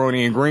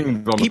macaroni and greens on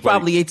the plate. He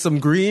probably ate some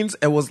greens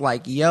and was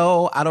like,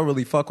 I don't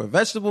really fuck with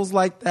vegetables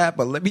like that,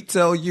 but let me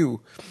tell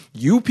you,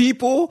 you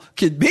people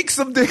can make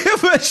some damn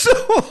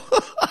vegetables.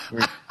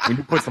 When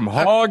you put some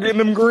hog in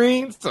them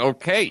greens,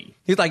 okay.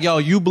 He's like,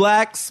 you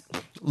blacks,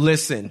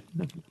 listen,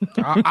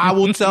 I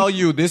will tell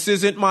you, this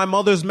isn't my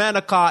mother's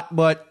manicotti,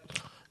 but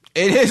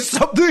it is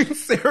something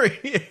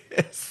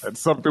serious. That's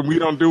something we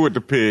don't do with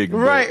the pig.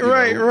 Right.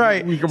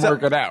 We can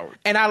work it out.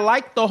 And I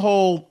like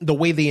the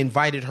way they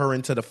invited her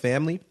into the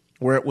family,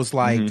 where it was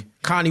like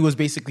Connie was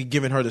basically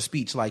giving her the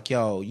speech, like,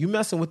 you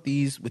messing with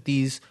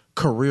these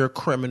career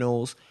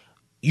criminals,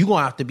 you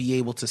gonna have to be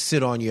able to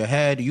sit on your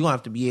head. You gonna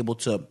have to be able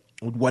to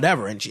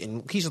whatever. And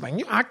he's just like,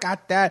 I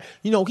got that.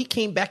 He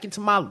came back into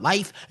my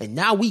life, and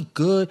now we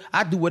good.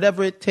 I do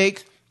whatever it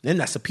takes. Then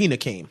that subpoena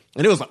came,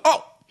 and it was like,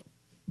 oh,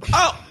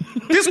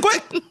 this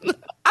quick.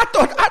 I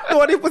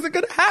thought it wasn't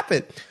gonna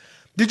happen.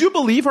 Did you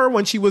believe her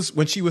when she was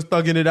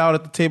thugging it out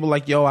at the table?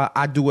 Like, yo,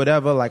 I do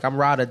whatever. Like, I'm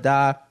ride or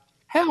die.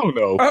 Hell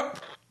no.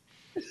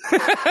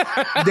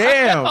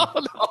 Damn.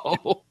 Hell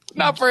no.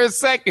 Not for a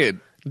second.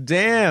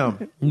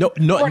 Damn. No,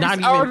 not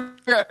even.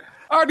 I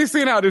already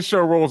seen how this show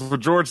rolls for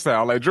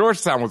Georgetown. Like,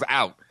 Georgetown was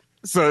out.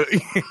 So,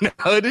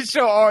 this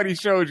show already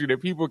showed you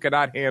that people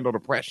cannot handle the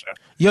pressure.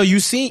 Yo, you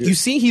see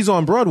he's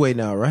on Broadway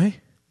now, right?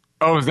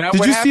 Oh, is that Did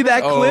what you happened? see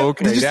that clip? Oh,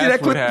 okay. Did you see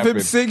that clip of him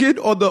singing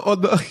on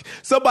the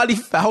somebody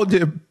found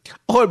him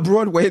on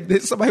Broadway. Then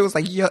somebody was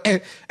like, yo,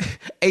 hey,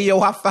 yo,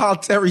 I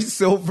found Terry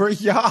Silver,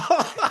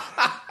 y'all.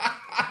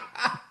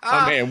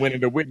 My man went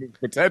into witness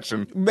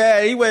protection.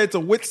 Man, he went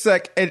into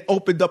WITSEC and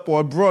opened up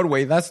on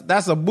Broadway.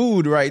 That's a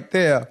mood right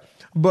there.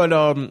 But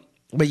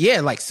yeah,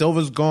 like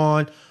Silver's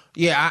gone.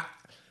 Yeah,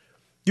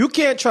 you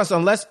can't trust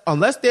unless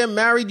they're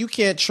married. You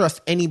can't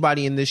trust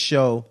anybody in this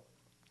show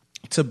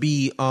to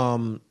be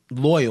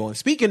loyal. And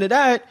speaking of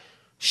that,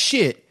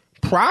 shit,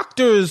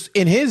 Proctor's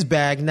in his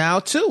bag now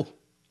too.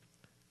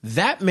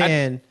 That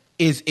man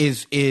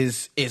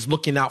is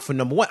looking out for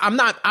number one. I'm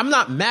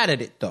not mad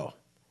at it though.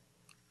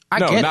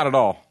 No, not at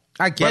all.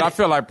 I get it. I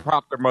feel like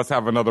Proctor must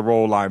have another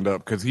role lined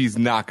up because he's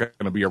not going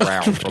to be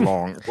around for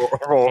long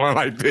rolling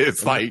like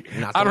this. Like,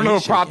 I don't know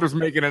if Proctor's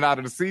making it out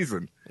of the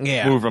season.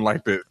 Yeah. Moving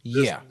like this.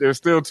 Yeah. There's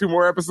still 2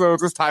 more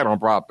episodes. It's tight on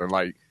Proctor.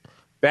 Like,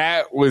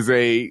 that was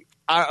a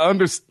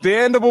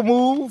understandable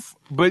move,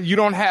 but you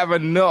don't have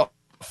enough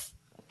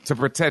to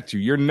protect you.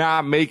 You're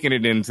not making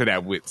it into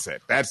that WITSEC.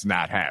 That's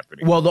not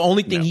happening. Well, the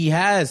only thing he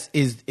has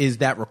is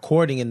that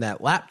recording in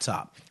that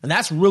laptop. And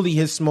that's really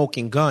his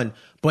smoking gun.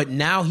 But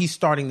now he's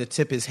starting to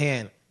tip his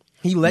hand.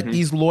 He let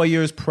these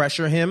lawyers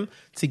pressure him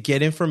to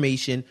get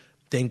information,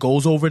 then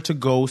goes over to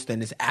Ghost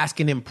and is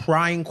asking him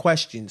prying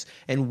questions.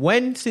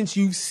 And since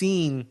you've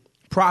seen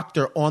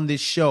Proctor on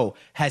this show,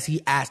 has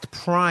he asked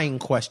prying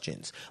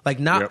questions? Like,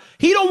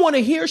 he don't want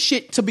to hear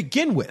shit to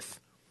begin with.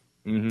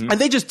 And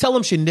they just tell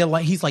him shit, and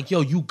he's like,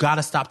 yo, you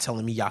gotta stop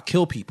telling me y'all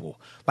kill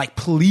people. Like,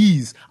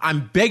 please,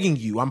 I'm begging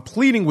you, I'm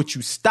pleading with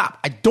you, stop.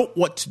 I don't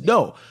want to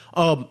know.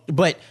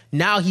 But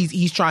now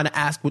he's trying to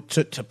ask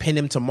to pin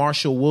him to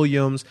Marshall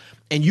Williams,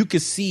 and you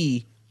could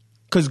see,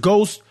 because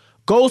Ghost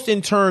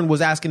in turn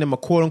was asking him a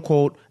quote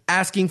unquote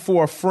asking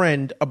for a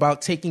friend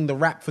about taking the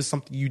rap for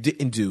something you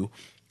didn't do,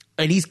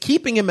 and he's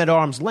keeping him at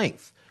arm's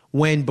length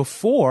when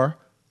before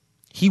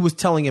he was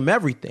telling him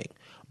everything.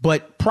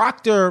 But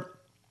Proctor,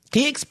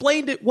 he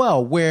explained it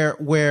well, where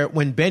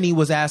when Benny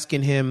was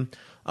asking him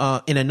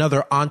in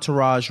another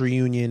Entourage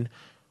reunion,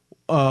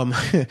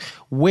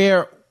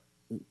 where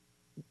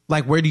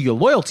do your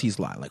loyalties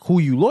lie? Like, who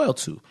are you loyal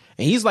to?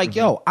 And he's like,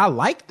 yo, I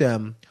like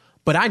them,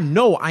 but I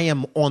know I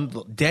am on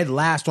the dead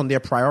last on their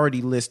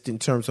priority list in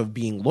terms of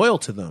being loyal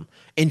to them.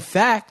 In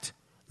fact,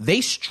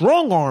 they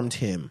strong-armed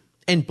him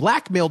and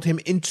blackmailed him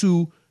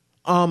into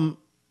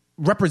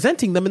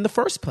representing them in the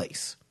first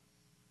place.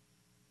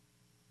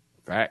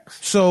 Facts.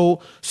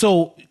 So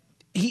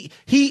he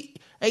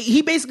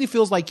basically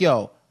feels like,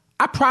 yo,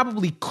 I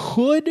probably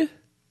could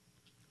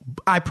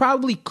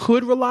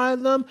rely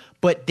on them,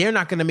 but they're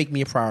not going to make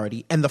me a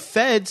priority. And the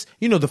feds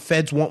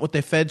want what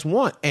the feds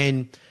want.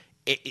 And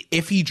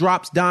if he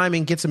drops dime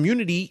and gets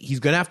immunity, he's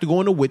going to have to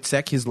go into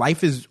WITSEC. His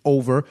life is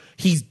over.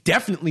 He's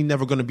definitely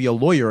never going to be a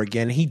lawyer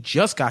again. He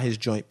just got his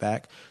joint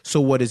back. So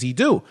what does he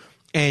do?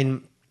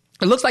 And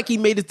it looks like he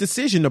made his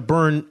decision to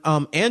burn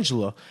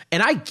Angela.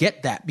 And I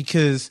get that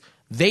because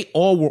they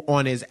all were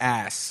on his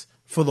ass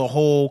for the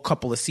whole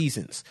couple of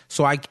seasons.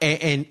 So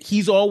and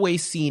he's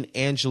always seen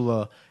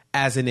Angela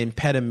as an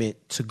impediment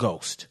to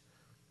Ghost.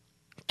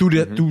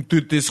 Through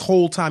this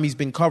whole time he's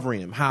been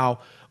covering him, how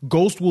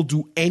Ghost will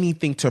do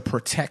anything to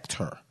protect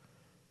her.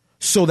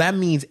 So that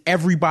means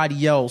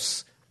everybody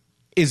else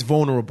is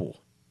vulnerable,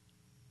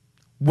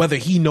 whether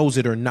he knows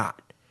it or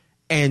not.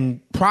 And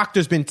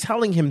Proctor's been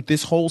telling him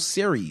this whole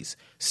series,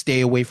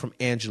 stay away from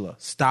Angela.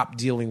 Stop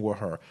dealing with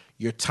her.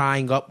 You're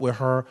tying up with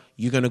her.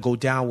 You're going to go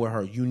down with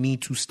her. You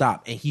need to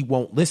stop. And he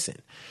won't listen.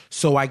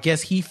 So I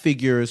guess he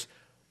figures,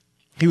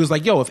 he was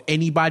like, yo, if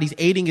anybody's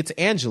aiding, it's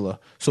Angela.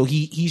 So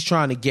he's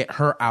trying to get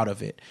her out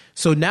of it.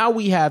 So now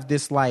we have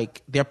this,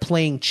 like, they're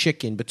playing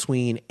chicken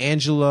between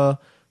Angela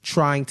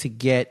trying to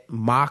get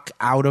Mock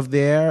out of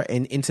there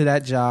and into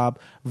that job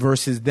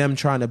versus them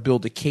trying to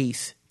build a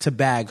case to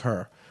bag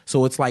her.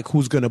 So it's like,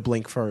 who's going to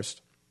blink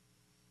first?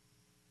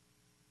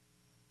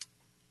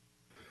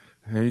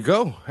 There you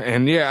go.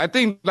 And yeah, I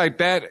think like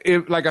that,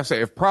 like I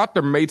said, if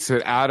Proctor makes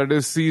it out of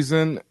this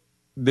season,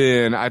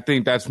 then I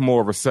think that's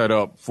more of a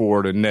setup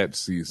for the next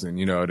season.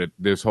 You know, that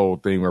this whole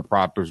thing where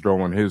Proctor's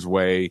going his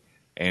way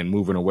and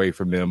moving away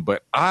from them.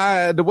 But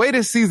the way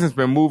this season's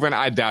been moving,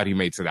 I doubt he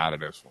makes it out of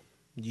this one.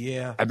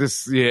 Yeah.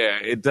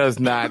 It does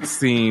not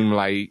seem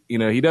like, you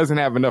know, he doesn't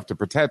have enough to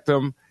protect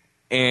them.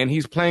 And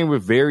he's playing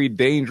with very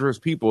dangerous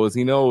people, as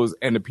he knows.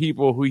 And the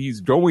people who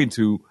he's going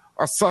to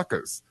are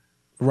suckers.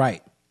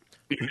 Right.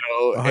 You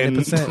know,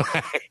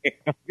 100%.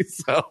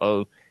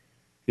 So,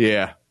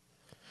 yeah.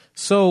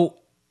 So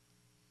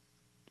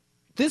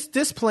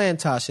this plan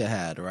Tasha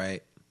had,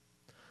 right?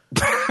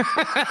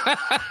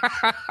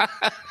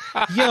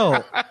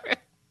 Yo,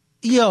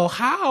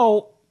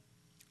 how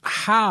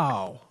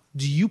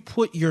do you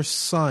put your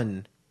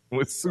son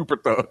with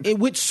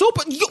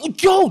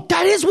Superthug? Yo,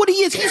 that is what he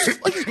is.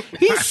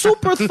 He's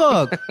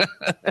Superthug.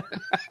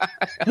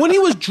 When he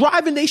was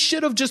driving, they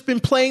should have just been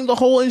playing the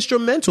whole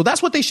instrumental.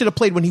 That's what they should have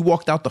played when he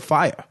walked out the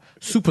fire.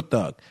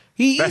 Superthug.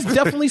 He's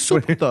definitely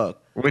Superthug.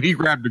 When he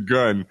grabbed the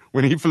gun,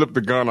 when he flipped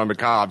the gun on the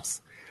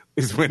cops,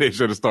 is when they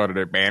should have started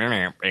it.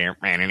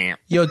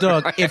 Yo,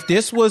 Doug, if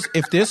this was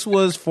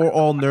For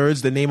All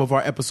Nerds, the name of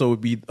our episode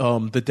would be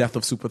The Death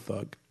of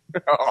Superthug.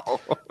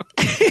 Oh.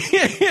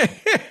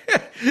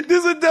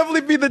 This would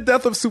definitely be The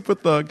Death of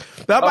Superthug.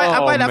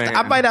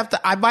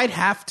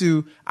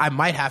 I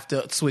might have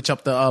to switch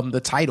up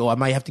the title. I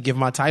might have to give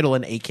my title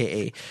an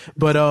AKA.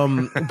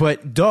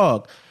 But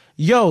dog,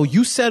 yo,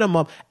 you set him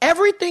up.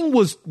 Everything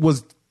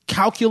was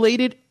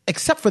calculated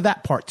except for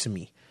that part to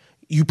me.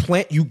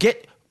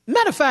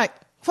 Matter of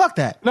fact, fuck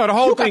that. No, the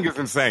whole thing is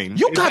insane.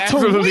 You got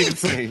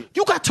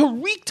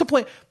Tariq to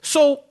play.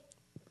 So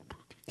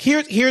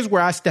here's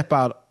where I step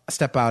out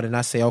and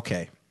I say,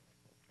 okay,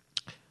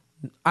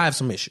 I have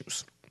some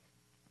issues.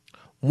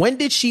 When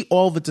did she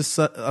all of a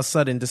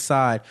sudden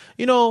decide,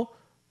 Tariq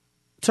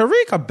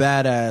a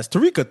badass,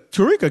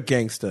 Tariq a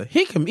gangster.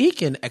 He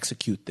can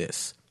execute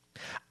this.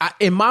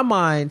 In my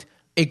mind,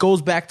 it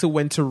goes back to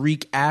when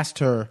Tariq asked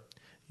her,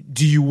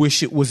 do you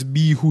wish it was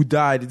me who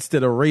died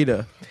instead of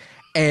Raider?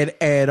 And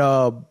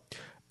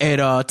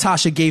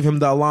Tasha gave him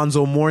the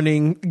Alonzo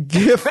Mourning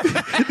gift,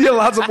 the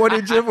Alonzo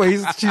Mourning gift, where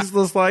she's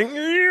just like,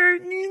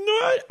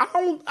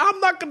 I'm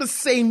not gonna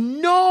say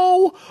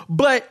no,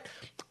 but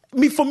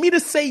for me to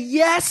say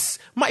yes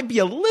might be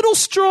a little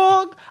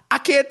strong. I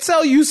can't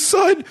tell you,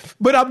 son,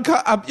 but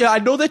I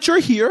know that you're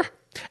here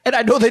and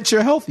I know that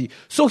you're healthy.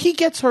 So he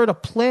gets her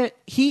to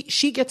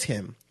she gets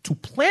him to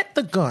plant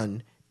the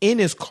gun in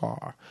his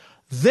car,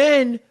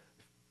 then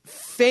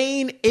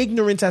feign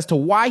ignorance as to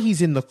why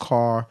he's in the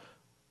car,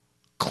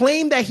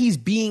 claim that he's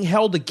being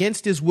held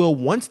against his will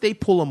once they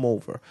pull him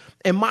over.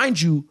 And mind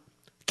you,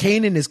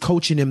 Kanan is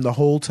coaching him the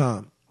whole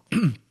time.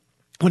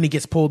 When he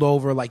gets pulled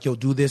over, like, yo,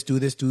 do this, do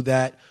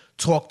that,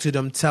 talk to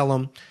them, tell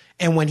them.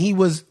 And when he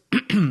was,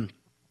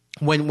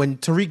 when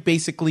Tariq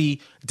basically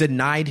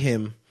denied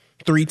him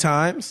 3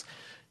 times,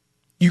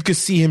 you could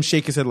see him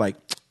shake his head like,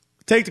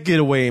 take the kid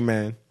away,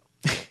 man.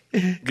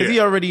 Because he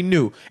already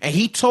knew.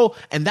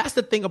 And that's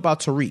the thing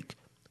about Tariq.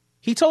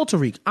 He told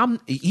Tariq,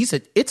 he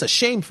said, it's a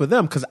shame for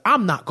them because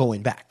I'm not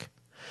going back.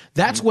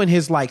 That's when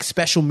his like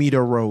special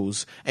meter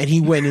rose and he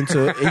went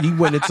into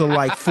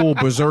like full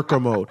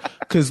berserker mode.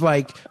 Cause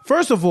like,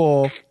 first of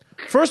all,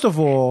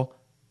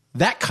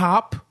 that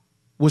cop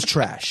was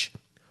trash.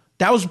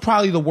 That was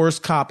probably the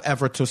worst cop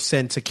ever to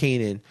send to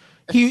Kanan.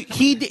 He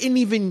should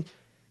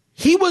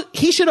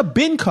have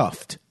been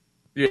cuffed.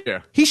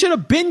 Yeah. He should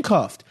have been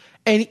cuffed.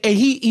 And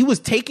he was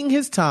taking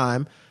his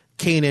time.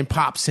 Kanan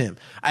pops him.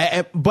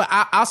 But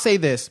I'll say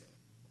this.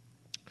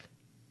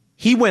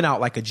 He went out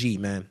like a G,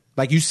 man.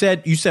 Like you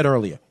said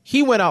earlier,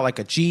 he went out like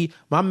a G.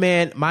 My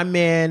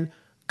man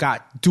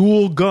got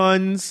dual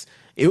guns.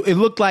 It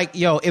looked like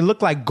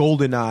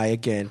GoldenEye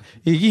again.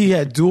 He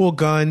had dual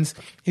guns.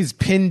 He's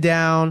pinned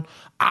down.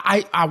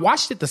 I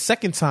watched it the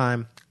second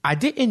time. I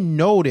didn't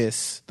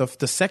notice the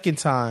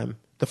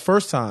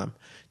first time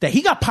that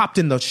he got popped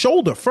in the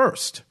shoulder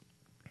first.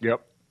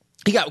 Yep.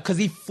 Because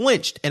he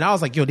flinched, and I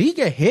was like, yo, did he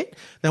get hit?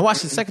 Then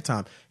watch the second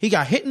time. He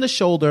got hit in the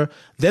shoulder,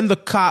 then the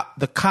cop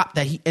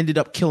that he ended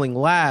up killing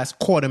last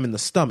caught him in the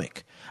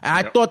stomach.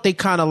 And I thought they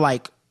kind of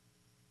like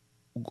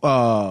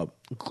yada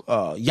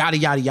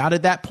yada yada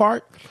that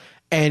part,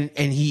 and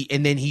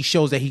then he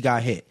shows that he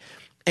got hit.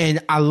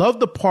 And I love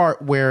the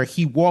part where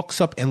he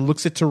walks up and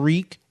looks at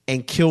Tariq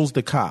and kills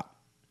the cop,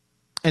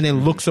 and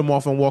then looks him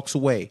off and walks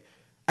away,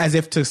 as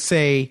if to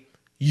say,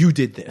 you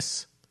did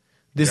this.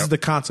 This is the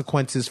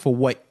consequences for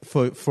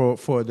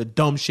the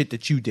dumb shit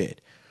that you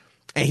did.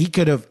 And he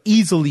could have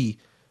easily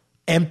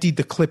emptied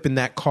the clip in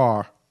that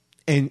car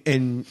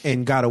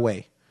and got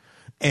away.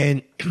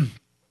 And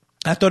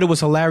I thought it was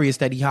hilarious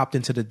that he hopped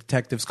into the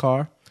detective's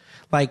car.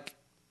 Like,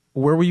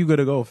 where were you going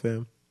to go,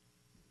 fam?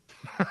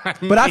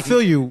 But I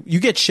feel you. You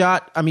get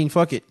shot. I mean,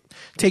 fuck it.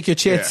 Take your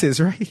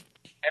chances, right?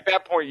 At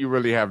that point, you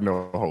really have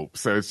no hope.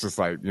 So it's just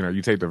like,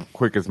 you take the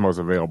quickest, most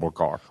available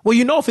car.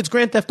 Well, if it's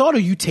Grand Theft Auto,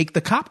 you take the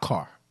cop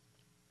car.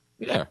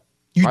 Yeah.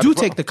 You do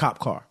take the cop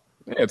car.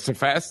 Yeah, it's the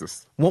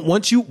fastest.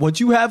 Once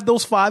you have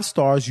those 5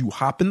 stars, you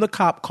hop in the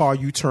cop car,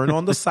 you turn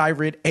on the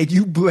siren, and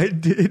you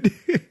blend in.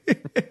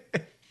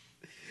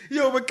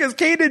 Yo, because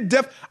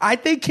I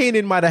think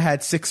Kanan might have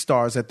had 6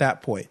 stars at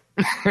that point.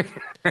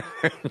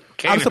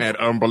 Kanan had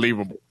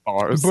unbelievable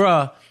stars.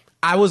 Bruh,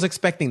 I was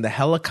expecting the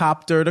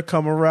helicopter to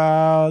come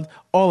around,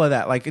 all of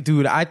that. Like,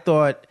 dude, I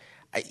thought,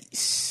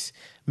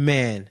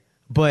 man,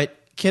 but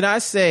can I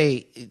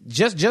say,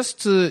 just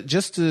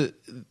to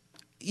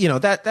you know,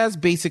 that's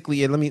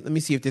basically it. Let me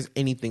see if there's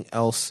anything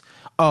else.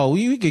 Oh,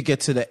 we could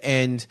get to the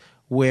end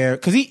where,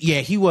 because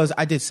he was,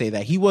 I did say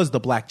that he was the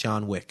Black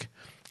John Wick.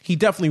 He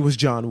definitely was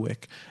John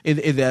Wick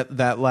in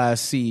that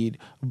last scene.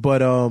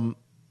 But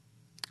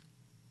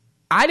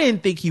I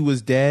didn't think he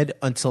was dead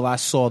until I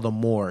saw the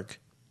morgue.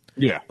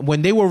 Yeah.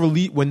 When they were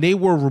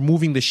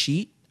removing the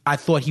sheet, I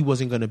thought he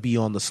wasn't going to be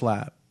on the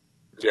slab.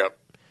 Yep.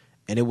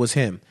 And it was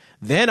him.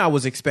 Then I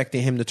was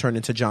expecting him to turn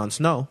into Jon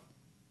Snow.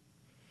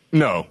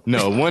 No.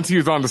 Once he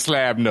was on the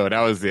slab, no, that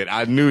was it.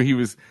 I knew he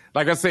was,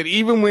 like I said,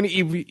 even when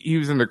he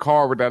was in the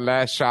car with that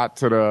last shot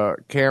to the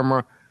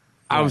camera,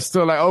 I was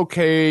still like,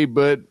 okay,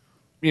 but,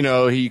 you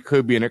know, he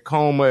could be in a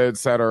coma, et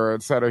cetera,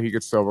 he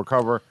could still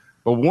recover.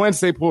 But once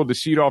they pulled the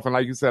sheet off, and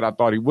like you said, I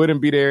thought he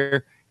wouldn't be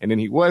there, and then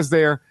he was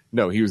there.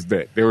 No, he was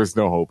dead. There was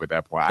no hope at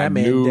that point. That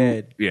man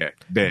dead. Yeah,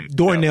 dead.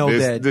 Dornell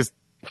dead. This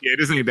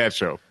ain't that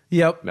show.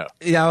 Yep. No.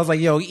 Yeah, I was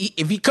like, yo,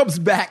 if he comes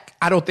back,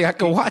 I don't think I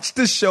can watch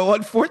this show,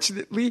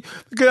 unfortunately.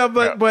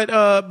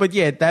 But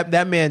yeah,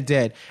 that man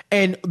dead.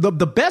 And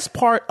the best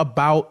part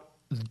about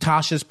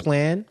Tasha's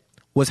plan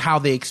was how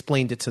they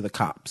explained it to the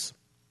cops.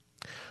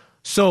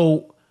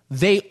 So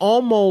Kanan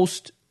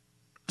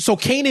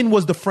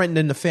was the friend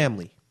in the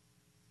family.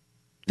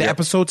 The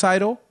episode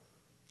title,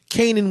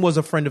 Kanan was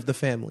a friend of the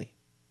family.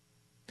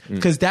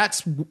 Because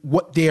that's the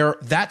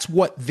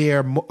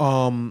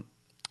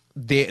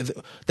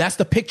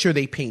picture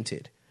they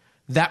painted.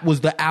 That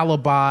was the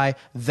alibi.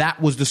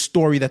 That was the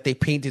story that they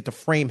painted to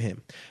frame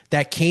him.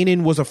 That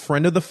Kanan was a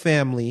friend of the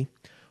family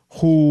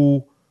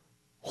who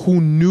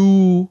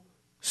knew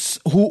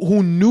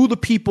the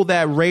people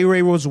that Ray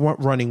Ray was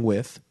running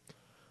with,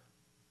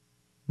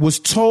 was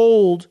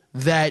told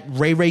that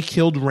Ray Ray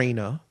killed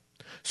Raina.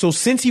 So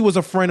since he was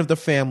a friend of the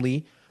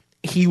family,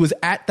 he was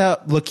at the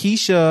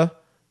Lakeisha.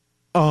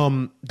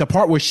 The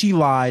part where she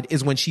lied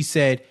is when she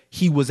said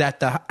he was at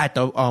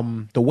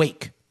the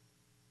wake,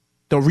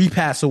 the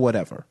repast or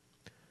whatever,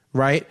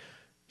 right?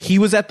 He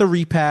was at the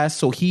repast,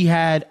 so he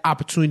had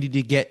opportunity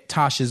to get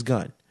Tasha's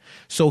gun.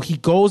 So he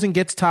goes and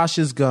gets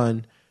Tasha's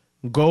gun,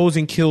 goes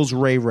and kills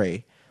Ray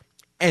Ray.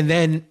 And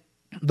then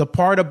the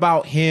part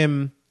about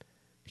him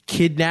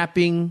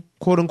kidnapping,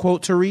 quote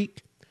unquote, Tariq,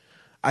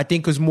 I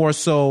think was more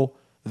so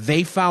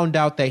they found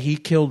out that he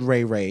killed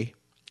Ray Ray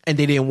and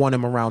they didn't want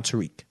him around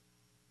Tariq.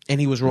 And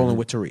he was rolling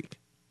with Tariq.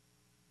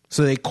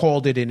 So they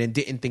called it in and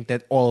didn't think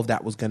that all of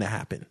that was going to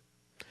happen.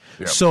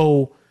 Yep.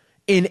 So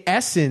in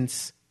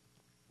essence,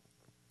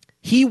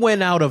 he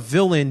went out a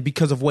villain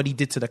because of what he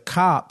did to the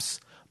cops,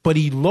 but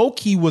he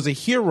low-key was a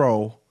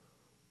hero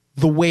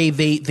the way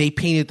they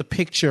painted the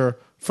picture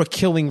for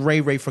killing Ray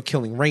Ray, for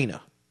killing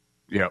Raina.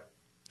 Yep.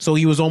 So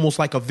he was almost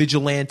like a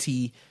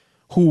vigilante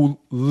who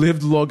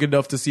lived long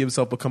enough to see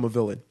himself become a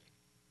villain.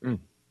 There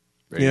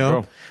you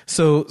know? Go.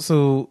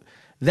 So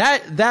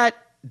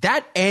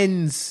that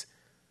ends.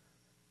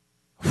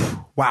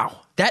 Wow,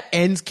 that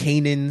ends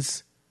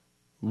Kanan's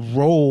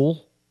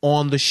role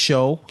on the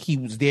show. He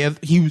was there.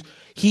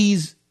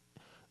 He's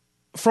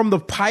from the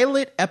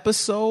pilot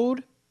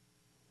episode.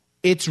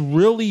 It's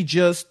really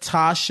just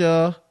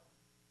Tasha,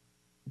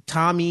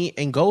 Tommy,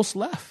 and Ghost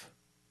left.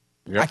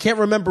 Yep. I can't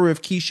remember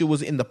if Keisha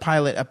was in the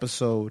pilot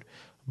episode,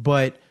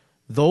 but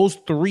those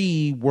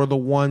three were the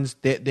ones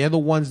that they're the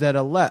ones that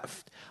are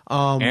left.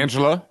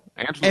 Angela,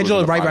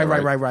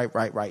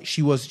 right.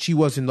 She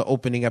was in the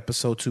opening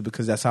episode too,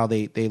 because that's how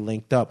they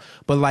linked up.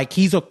 But like,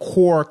 he's a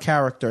core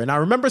character. And I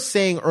remember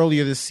saying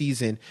earlier this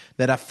season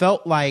that I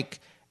felt like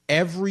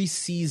every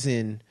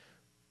season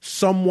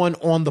someone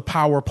on the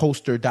Power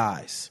poster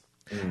dies.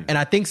 And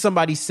I think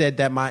somebody said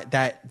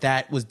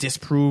that was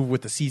disproved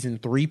with the season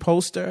 3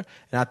 poster.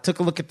 And I took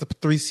a look at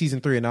the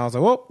season 3 and I was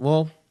like,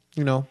 well,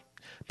 you know,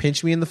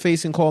 pinch me in the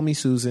face and call me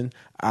Susan.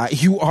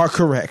 You are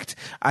correct.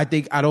 I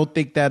don't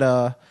think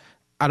that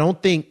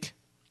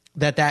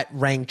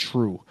rang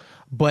true.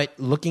 But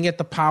looking at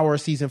the Power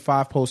season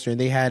 5 poster and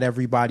they had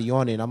everybody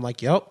on it, I'm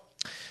like, yep,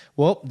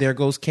 well, there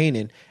goes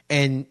Kanan.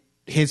 And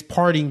his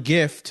parting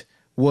gift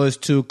was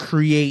to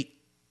create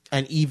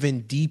an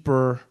even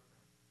deeper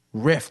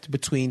rift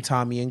between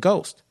Tommy and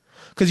Ghost.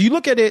 Because you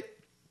look at it,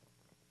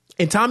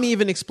 and Tommy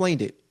even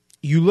explained it,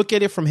 you look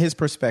at it from his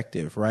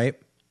perspective, right?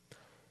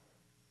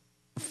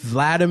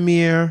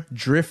 Vladimir,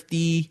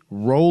 Drifty,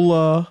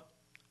 Rolla,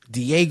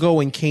 Diego,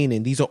 and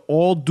Kanan, these are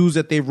all dudes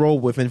that they roll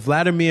with. And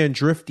Vladimir and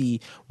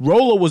Drifty,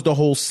 Rolla was the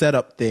whole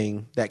setup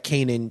thing that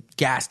Kanan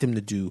gassed him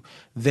to do.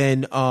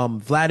 Then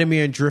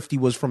Vladimir and Drifty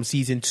was from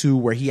season 2,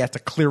 where he had to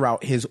clear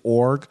out his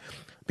org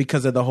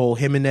because of the whole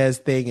Jimenez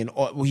thing. And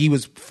he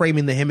was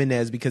framing the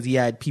Jimenez because he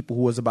had people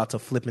who was about to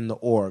flip in the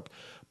org.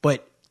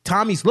 But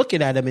Tommy's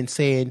looking at him and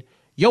saying,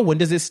 yo, when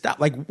does it stop?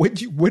 Like, when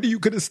are you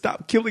going to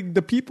stop killing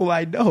the people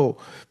I know?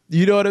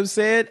 You know what I'm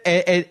saying?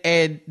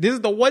 And this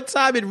is the one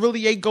time it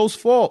really ain't Ghost's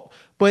fault.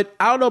 But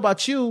I don't know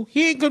about you.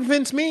 He ain't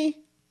convinced me.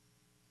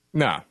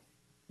 Nah,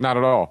 not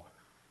at all.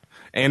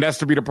 And that's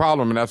to be the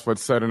problem, and that's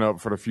what's setting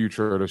up for the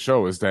future of the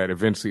show, is that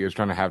eventually it's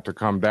going to have to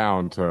come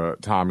down to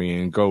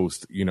Tommy and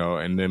Ghost,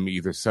 and them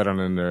either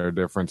settling their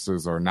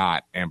differences or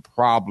not, and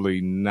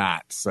probably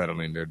not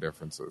settling their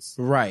differences.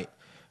 Right.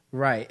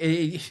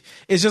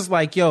 It's just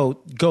like, yo,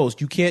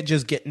 Ghost, you can't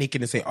just get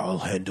naked and say, I'll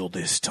handle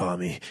this,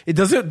 Tommy.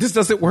 This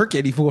doesn't work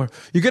anymore.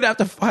 You're going to have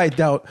to find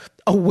out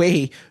a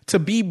way to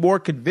be more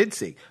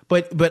convincing.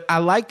 But I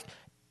like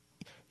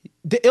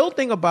the ill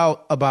thing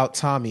about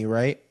Tommy,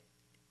 right?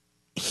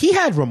 He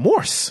had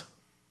remorse.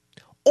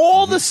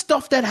 All the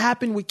stuff that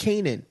happened with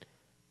Kanan,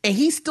 and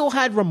he still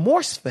had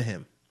remorse for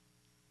him.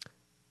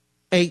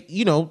 And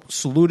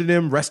saluted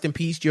him, rest in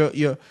peace,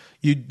 you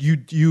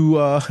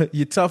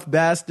tough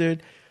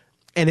bastard.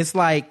 And it's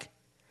like,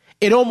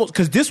 it almost,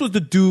 because this was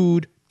the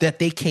dude that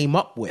they came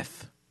up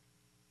with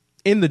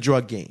in the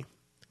drug game.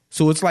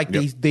 So it's like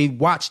they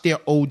watched their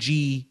OG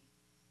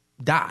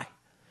die,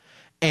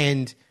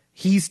 and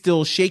he's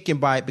still shaken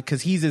by it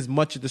because he's as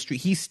much of the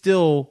street. He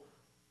still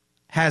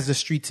has the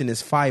streets in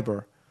his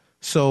fiber.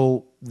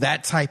 So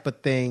that type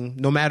of thing,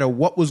 no matter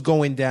what was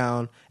going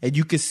down, and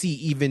you could see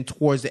even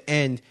towards the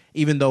end,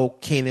 even though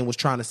Kanan was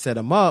trying to set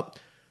him up,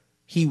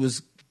 he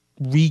was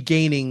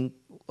regaining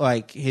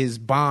like his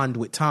bond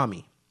with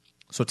Tommy.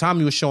 So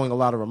Tommy was showing a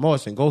lot of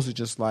remorse, and Ghost is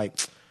just like,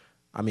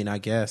 I mean, I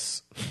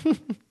guess.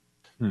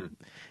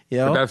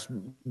 But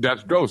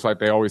that's Ghost. Like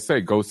they always say,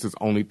 Ghost is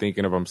only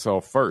thinking of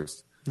himself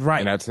first. Right.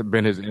 And that's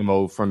been his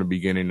MO from the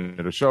beginning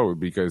of the show,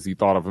 because he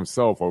thought of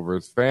himself over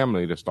his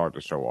family to start the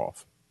show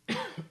off.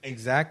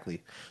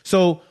 Exactly.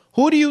 So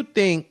who do you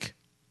think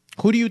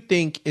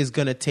is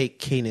going to take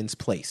Kanan's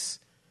place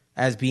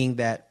as being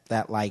that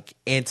like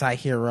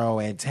anti-hero,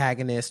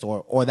 antagonist,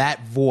 or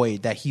that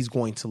void that he's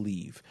going to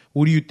leave?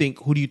 Who do you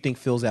think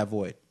fills that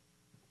void?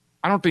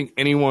 I don't think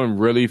anyone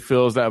really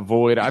fills that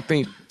void. I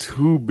think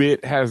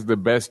 2-Bit has the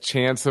best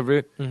chance of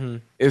it,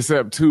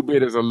 except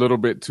 2-Bit is a little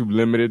bit too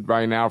limited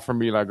right now for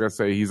me. Like I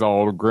say, he's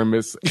all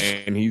grimace,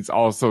 and he's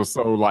also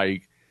so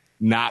like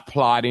not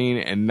plotting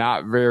and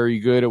not very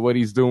good at what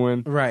he's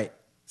doing. Right.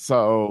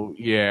 So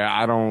yeah,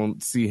 I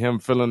don't see him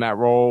filling that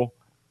role.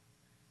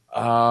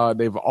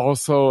 They've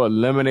also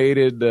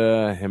eliminated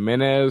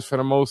Jimenez for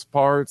the most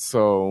part.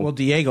 So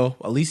Diego,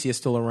 Alicia's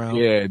still around.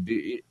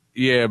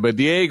 Yeah, but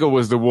Diego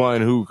was the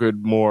one who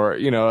could more,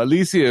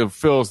 Alicia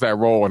fills that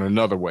role in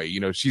another way.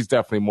 She's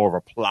definitely more of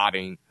a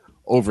plotting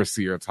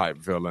overseer type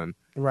villain.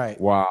 Right.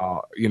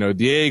 While,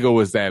 Diego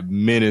was that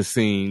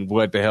menacing,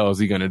 what the hell is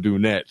he going to do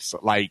next?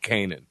 Like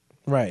Kanan.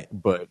 Right.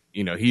 But,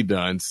 he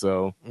done.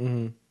 So,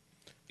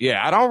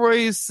 yeah, I don't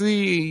really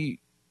see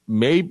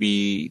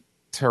maybe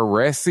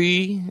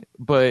Teresi,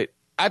 but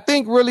I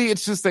think really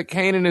it's just that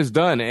Kanan is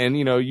done. And,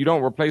 you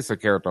don't replace a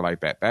character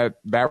like that.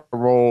 That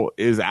role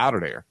is out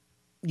of there.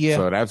 Yeah.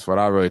 So that's what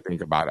I really think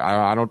about it.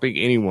 I don't think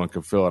anyone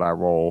can fill that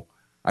role.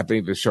 I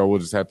think the show will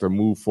just have to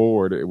move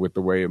forward with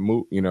the way it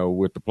moved,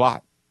 with the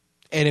plot.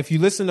 And if you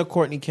listen to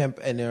Courtney Kemp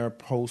and her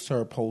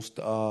post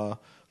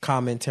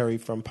commentary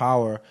from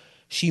Power,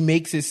 she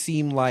makes it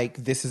seem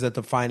like this is a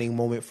defining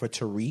moment for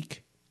Tariq,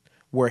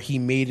 where he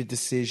made a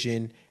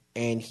decision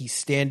and he's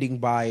standing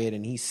by it,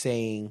 and he's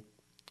saying,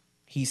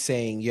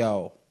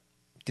 yo,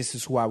 this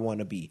is who I want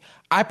to be.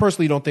 I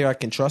personally don't think I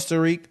can trust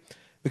Tariq,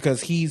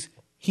 because he's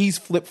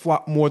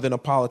flip-flop more than a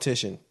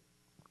politician.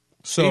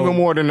 So even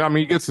more than,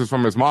 he gets this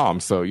from his mom.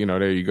 So,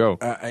 there you go.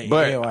 But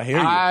I hear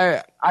you.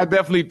 I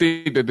definitely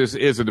think that this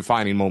is a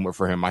defining moment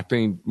for him. I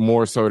think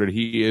more so that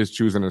he is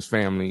choosing his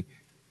family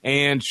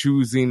and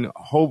choosing,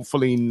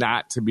 hopefully,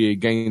 not to be a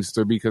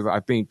gangster, because I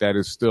think that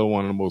is still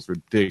one of the most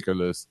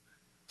ridiculous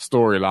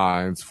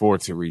storylines for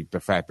Tariq. The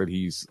fact that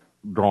he's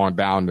gone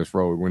down this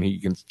road when he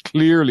can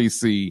clearly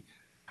see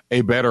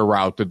a better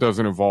route that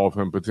doesn't involve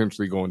him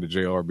potentially going to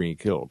jail or being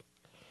killed.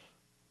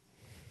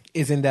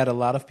 Isn't that a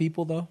lot of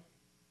people, though?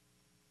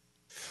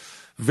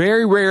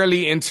 Very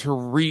rarely in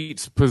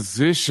Tariq's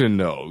position,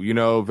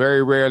 though.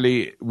 Very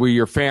rarely where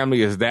your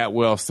family is that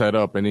well set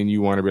up, and then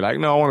you want to be like,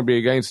 no, I want to be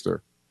a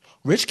gangster.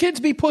 Rich kids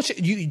be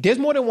pushing. There's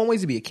more than one way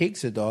to be a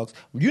gangster, dogs.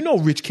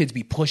 Rich kids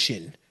be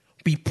pushing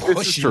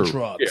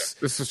drugs. Yeah,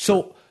 this is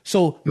true.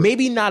 So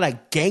maybe not a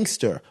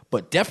gangster,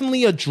 but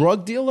definitely a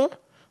drug dealer,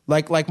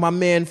 like my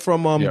man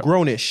from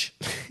Grownish.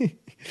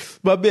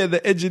 My man,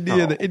 the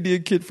engineer, the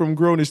Indian kid from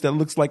Grownish that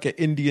looks like an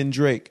Indian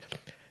Drake.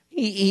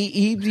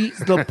 He's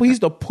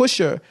the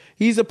pusher.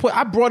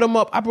 I brought him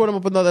up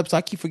another episode.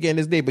 I keep forgetting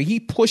his name, but he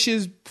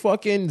pushes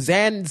fucking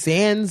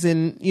Zans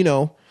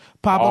and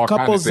pop all a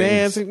couple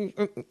Zans in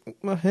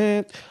my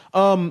hand.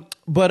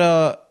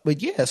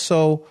 But yeah.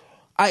 So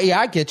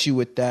I get you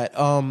with that.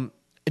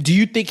 Do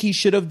you think he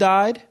should have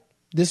died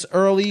this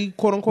early,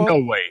 quote unquote? No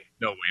way.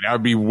 That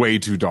would be way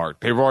too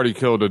dark. They've already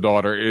killed a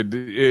daughter.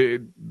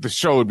 The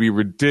show would be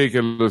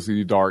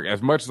ridiculously dark.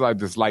 As much as I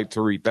dislike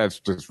Tariq, that's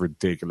just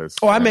ridiculous.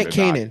 Oh, I meant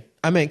Kanan.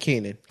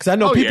 Because I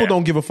know people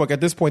don't give a fuck.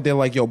 At this point, they're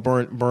like, yo,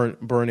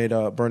 burn it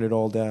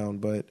all down.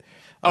 But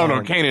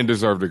no, Kanan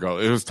deserved to go.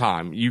 It was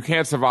time. You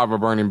can't survive a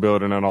burning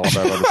building and all that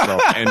other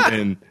stuff.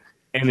 And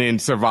and then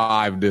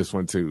survived this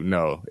one too.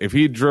 No, if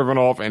he'd driven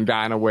off and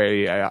dying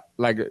away,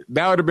 like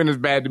that would have been as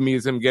bad to me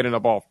as him getting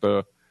up off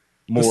the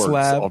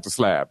off the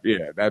slab.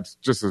 Yeah, that's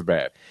just as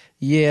bad.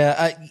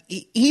 Yeah,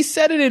 he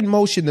set it in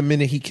motion the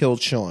minute he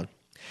killed Sean.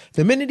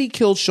 The minute he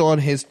killed Sean,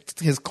 his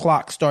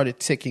clock started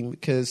ticking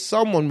because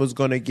someone was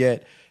going to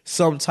get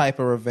some type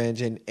of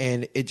revenge, and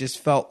it just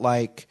felt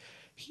like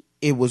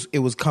it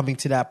was coming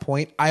to that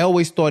point. I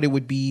always thought it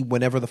would be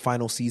whenever the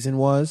final season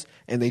was,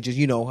 and they just,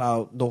 you know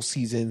how those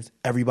seasons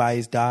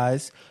everybody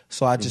dies.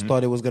 So I just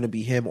thought it was going to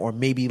be him, or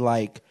maybe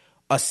like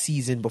a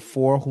season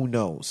before. Who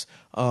knows?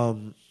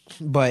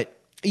 But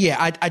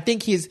yeah, I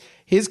think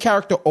his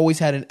character always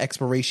had an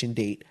expiration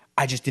date.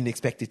 I just didn't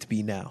expect it to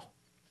be now.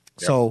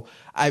 Yep. So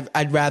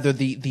I'd rather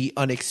the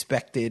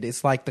unexpected.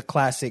 It's like the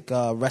classic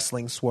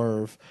wrestling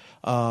swerve.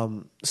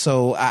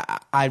 So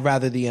I'd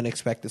rather the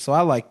unexpected. So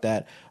I like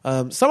that.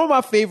 Some of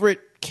my favorite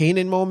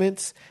Kanan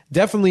moments,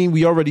 definitely,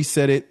 we already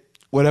said it.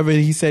 Whatever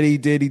he said he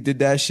did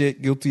that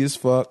shit. Guilty as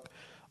fuck.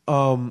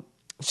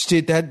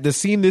 That the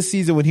scene this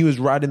season when he was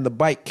riding the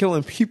bike,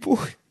 killing people,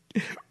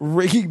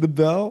 ringing the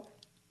bell.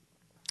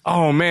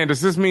 Oh, man,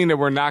 does this mean that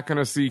we're not going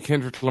to see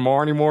Kendrick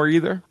Lamar anymore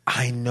either?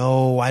 I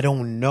know. I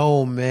don't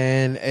know,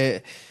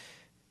 man.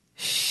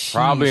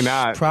 Probably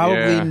not.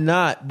 Probably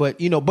not. But,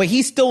 but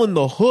he's still in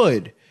the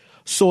hood.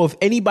 So if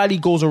anybody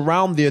goes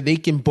around there, they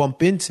can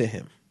bump into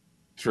him.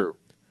 True.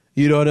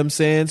 You know what I'm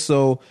saying?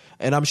 So,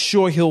 and I'm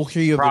sure he'll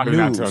hear probably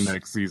the news. Probably not till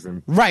next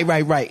season. Right.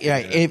 Yeah.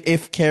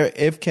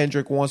 If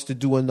Kendrick wants to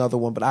do another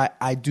one. But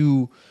I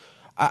do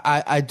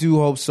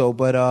hope so.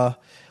 But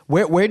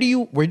Where do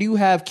you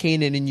have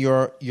Kanan in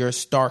your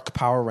Stark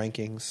power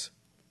rankings?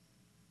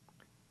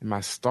 In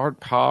my Stark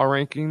power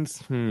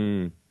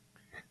rankings?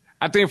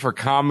 I think for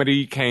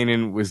comedy,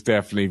 Kanan was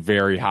definitely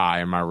very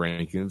high in my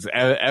rankings.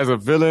 As a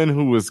villain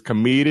who was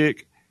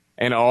comedic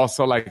and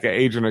also like an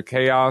agent of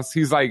chaos,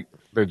 he's like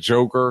the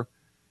Joker,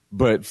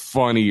 but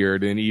funnier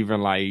than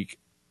even like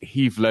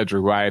Heath Ledger,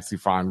 who I actually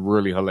find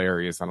really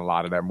hilarious in a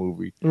lot of that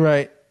movie.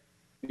 Right.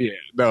 Yeah,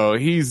 no,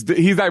 he's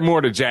like more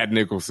the Jack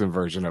Nicholson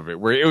version of it,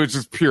 where it was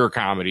just pure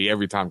comedy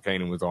every time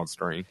Kanan was on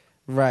screen.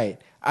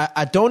 Right.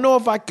 I don't know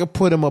if I could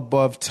put him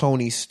above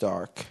Tony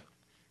Stark.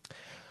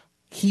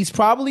 He's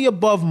probably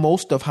above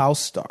most of House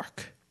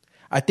Stark.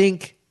 I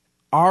think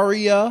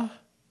Arya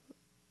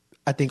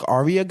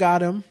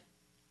got him.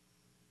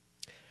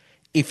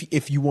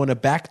 If you want to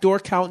backdoor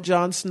count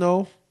Jon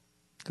Snow,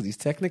 because he's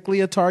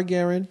technically a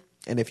Targaryen,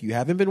 and if you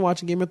haven't been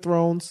watching Game of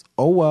Thrones,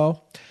 oh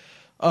well.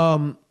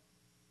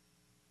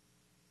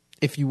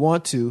 If you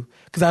want to,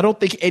 because I don't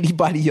think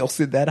anybody else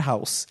in that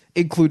house,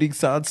 including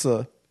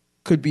Sansa,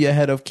 could be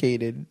ahead of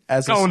Kanan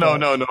as a No.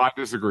 I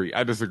disagree.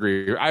 I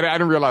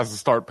didn't realize the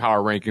Stark power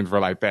rankings were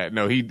like that.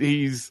 No,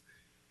 he's.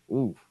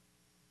 Ooh.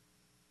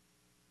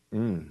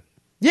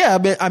 Yeah,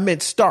 I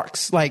meant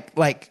Starks,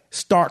 like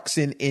Starks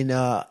in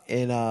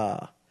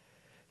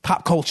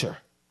pop culture.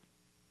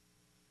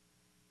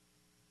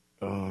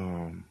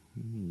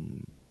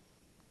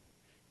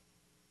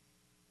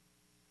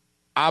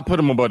 I'll put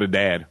him above the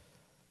dad.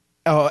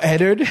 Oh,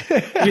 Eddard?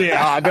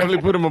 Yeah, I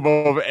definitely put him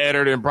above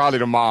Eddard and probably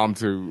the mom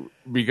too,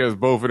 because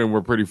both of them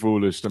were pretty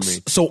foolish to me.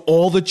 So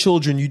all the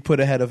children you'd put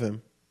ahead of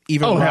him,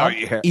 even Rob.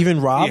 Yeah.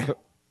 Even Rob. Yeah.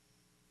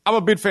 I'm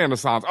a big fan of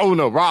Sansa. Oh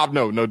no, Rob,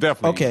 no,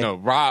 definitely. Okay. No,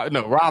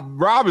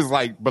 Rob is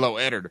like below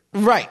Eddard.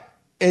 Right,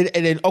 and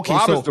then okay,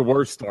 Rob so is the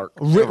worst Stark.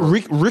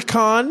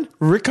 Rickon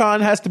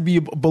has to be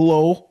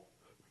below.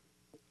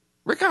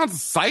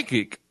 Rickon's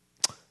psychic.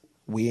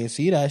 We ain't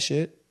see that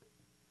shit.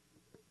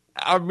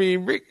 I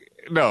mean,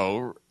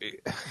 no.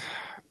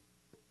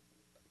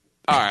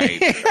 All right.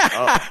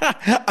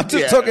 I'm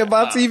just talking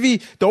about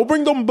TV. Don't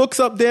bring them books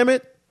up, damn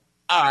it.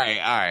 All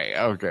right.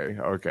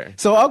 Okay.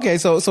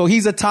 So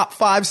he's a top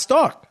 5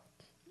 Stark.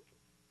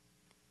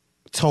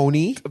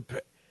 Tony,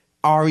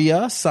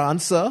 Arya,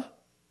 Sansa,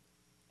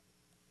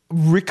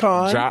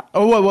 Rickon.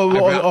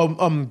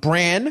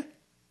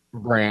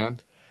 Bran.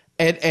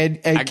 And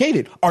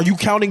Kanan. Are you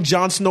counting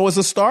Jon Snow as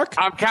a Stark?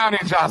 I'm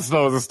counting Jon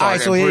Snow as a Stark. All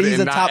right, so he's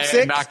a top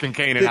 6? Knocking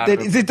Kanan out of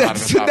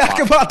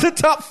the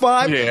top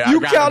 5. Yeah, you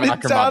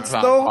counted Jon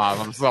Snow?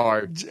 I'm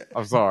sorry.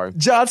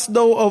 Jon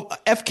Snow of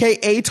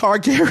FKA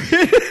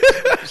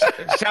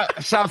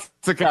Targaryen. Shouts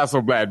to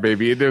Castle Black,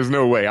 baby. There's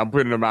no way I'm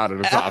putting him out of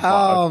the top 5.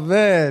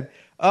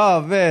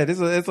 Oh, man.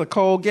 It's a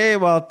cold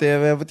game out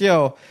there, man. But,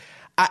 yo,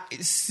 I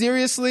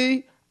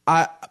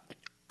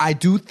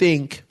do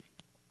think...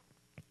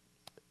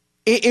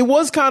 It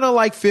was kind of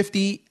like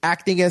 50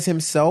 acting as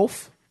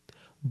himself,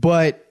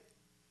 but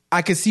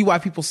I can see why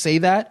people say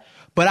that.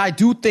 But I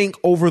do think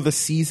over the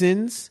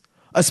seasons,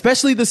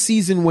 especially the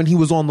season when he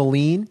was on the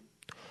lean,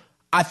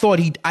 I thought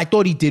he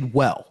did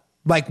well.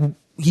 Like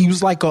he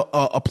was like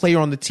a player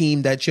on the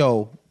team that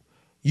you're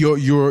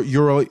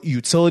a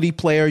utility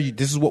player.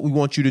 This is what we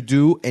want you to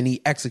do, and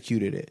he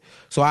executed it.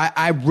 So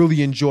I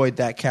really enjoyed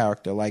that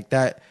character. Like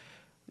that,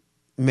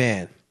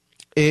 man.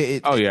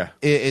 He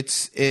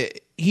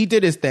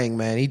did his thing,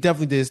 man. He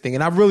definitely did his thing.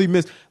 And I really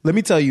miss, let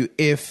me tell you,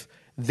 if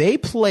they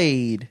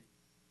played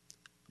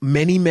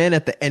Many Men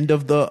at the end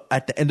of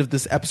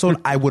this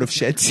episode, I would have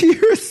shed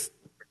tears.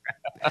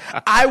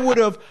 I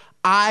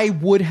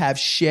would have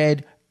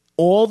shed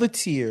all the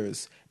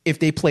tears if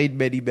they played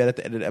Many Men at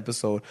the end of the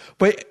episode.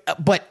 But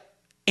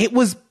it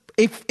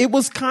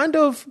was kind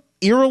of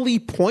eerily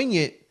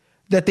poignant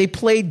that they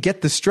played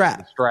Get the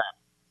Strap.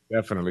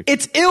 Definitely.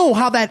 It's ill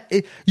how that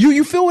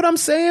you feel what I'm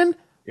saying?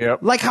 Yep.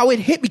 Like how it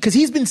hit, because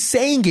he's been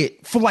saying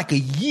it for like a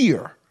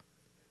year.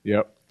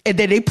 Yep. And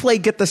then they play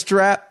Get the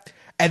Strap,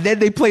 and then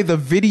they play the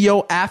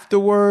video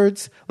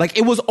afterwards. Like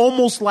it was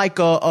almost like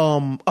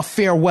a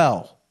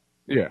farewell.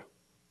 Yeah.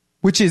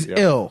 Which is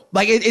ill.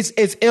 Like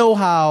it's ill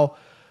how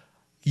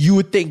you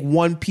would think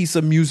one piece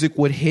of music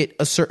would hit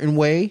a certain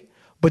way,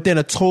 but then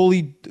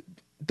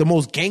the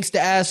most gangsta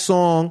ass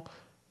song,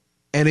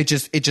 and it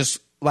just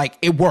like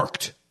it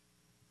worked.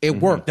 It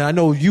worked. And I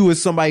know you,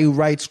 as somebody who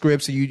writes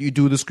scripts and you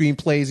do the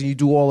screenplays and you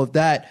do all of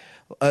that,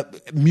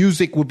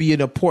 music would be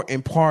an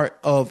important part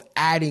of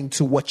adding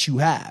to what you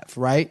have,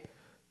 right?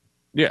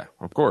 Yeah,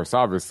 of course,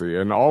 obviously.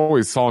 And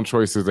always song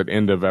choices at the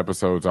end of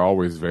episodes are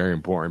always very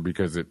important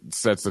because it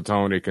sets the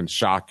tone. It can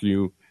shock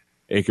you.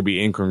 It could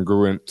be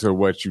incongruent to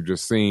what you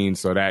just seen.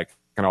 So that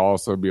can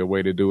also be a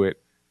way to do it.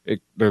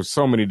 There's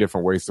so many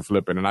different ways to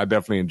flip it. And I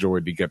definitely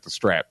enjoyed to Get the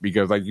Strap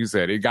because, like you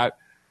said,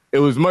 it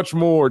was much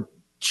more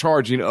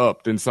charging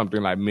up than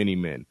something like Many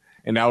Men.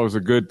 And that was a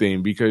good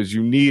thing because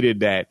you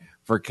needed that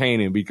for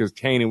Kanan, because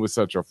Kanan was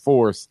such a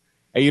force.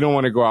 And you don't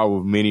want to go out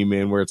with Many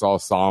Men where it's all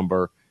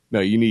somber.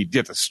 No, you need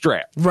Get the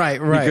Strap. Right.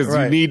 Because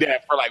you need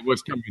that for like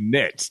what's coming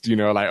next. You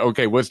know, like,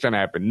 okay, what's going to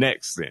happen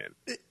next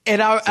then?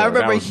 And I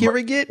remember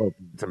hearing it.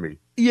 To me.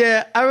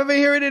 Yeah, I remember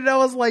hearing it and I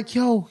was like,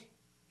 yo,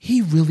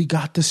 he really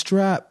got the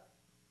strap.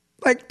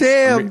 Like,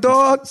 damn,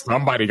 dog.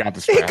 Somebody got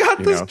the strap. He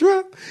got the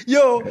strap.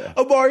 Yo,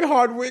 Amari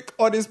Hardwick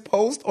on his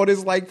post, on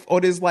his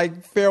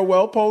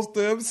farewell post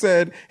to him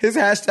said his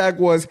hashtag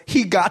was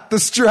he got the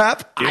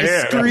strap. Yeah, I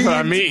screamed. that's what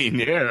I mean,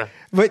 yeah.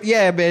 But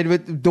yeah, man,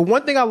 but the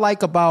one thing I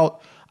like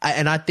about,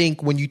 and I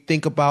think when you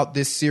think about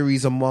this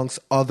series amongst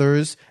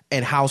others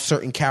and how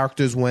certain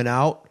characters went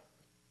out,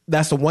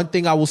 that's the one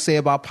thing I will say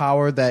about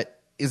Power that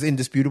is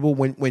indisputable.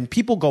 When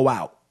people go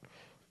out,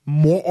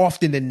 more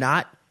often than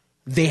not,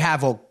 they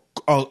have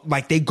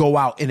like they go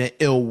out in an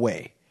ill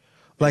way.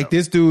 Like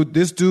this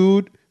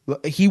dude,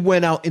 he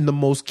went out in the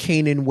most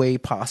Kanan way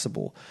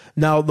possible.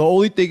 Now, the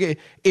only thing,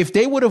 if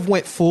they would have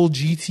went full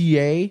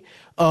GTA,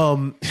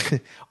 or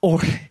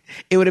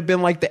it would have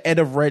been like the end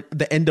of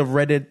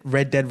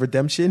Red Dead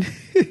Redemption.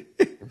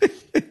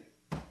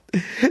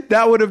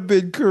 That would have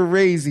been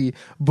crazy.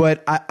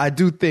 But I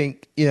do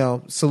think,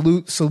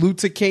 salute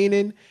to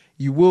Kanan.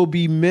 You will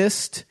be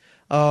missed.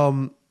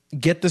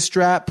 Get the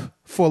strap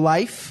for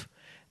life.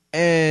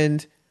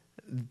 And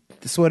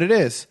that's what it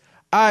is.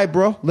 All right,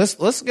 bro.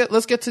 Let's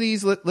get to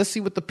these. Let's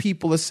see what the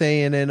people are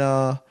saying in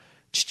Power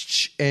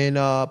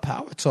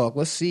Talk.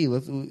 Let's see.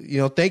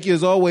 Thank you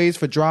as always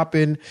for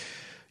dropping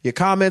your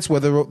comments,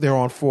 whether they're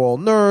on For All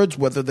Nerds,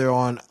 whether they're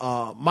on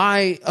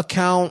my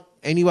account,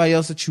 anybody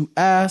else that you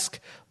ask.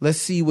 Let's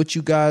see what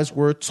you guys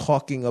were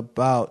talking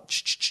about.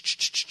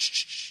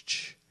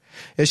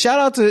 Yeah, shout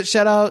out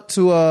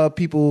to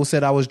people who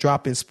said I was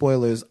dropping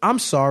spoilers. I'm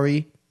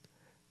sorry.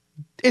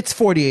 It's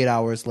 48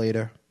 hours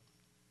later.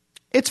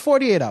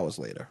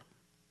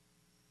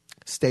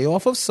 Stay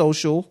off of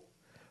social,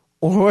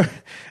 or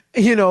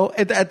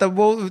at the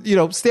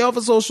most, stay off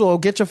of social or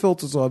get your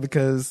filters on,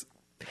 because,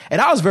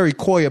 and I was very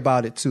coy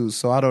about it too,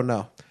 so I don't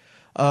know.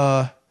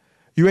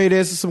 You ready to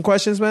answer some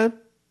questions, man?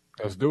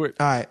 Let's do it.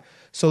 All right.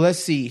 So let's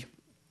see.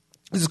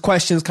 This is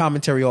questions,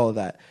 commentary, all of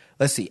that.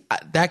 Let's see.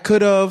 That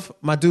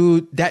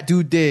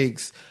dude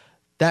Diggs,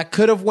 that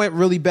could have went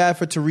really bad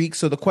for Tariq.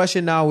 So the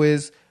question now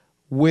is,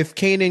 with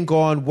Kanan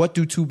gone, what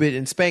do 2-Bit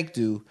and Spank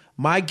do?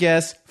 My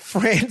guess,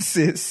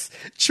 Francis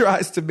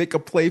tries to make a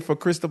play for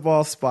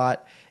Cristobal's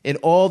spot in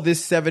all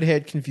this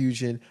seven-head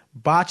confusion,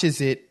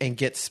 botches it, and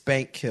gets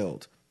Spank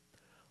killed.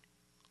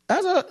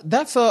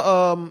 That's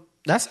a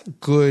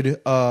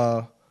good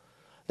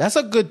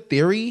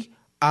theory.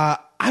 I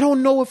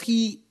don't know if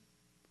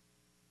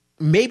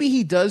maybe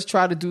he does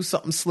try to do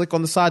something slick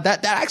on the side.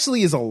 That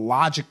actually is a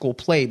logical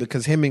play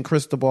because him and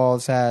Cristobal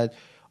has had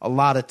a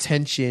lot of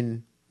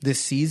tension this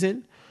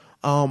season.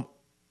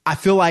 I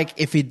feel like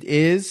if it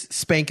is,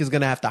 Spank is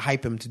going to have to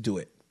hype him to do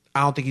it. I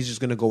don't think he's just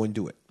going to go and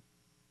do it.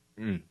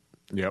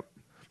 Yep.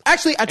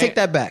 Actually, I take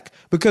that back,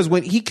 because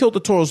when he killed the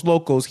Toros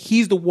Locos,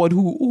 he's the one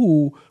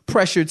who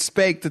pressured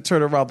Spank to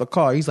turn around the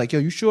car. He's like, yo,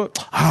 you sure?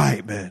 All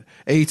right, man.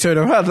 And he turned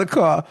around the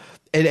car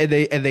and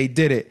they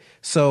did it.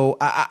 So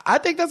I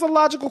think that's a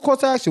logical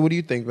course of action. What do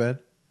you think, man?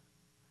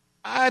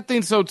 I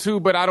think so too,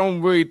 but I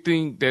don't really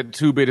think that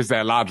 2-Bit is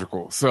that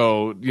logical.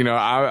 So,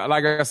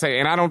 like I say,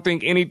 and I don't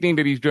think anything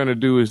that he's going to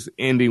do is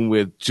ending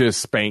with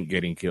just Spank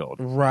getting killed.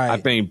 Right. I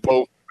think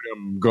both of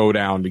them go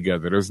down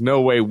together. There's no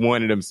way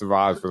one of them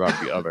survives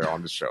without the other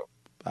on the show.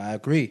 I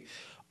agree.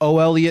 Oh,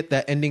 Elliott,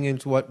 that ending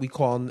into what they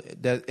call in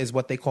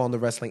the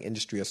wrestling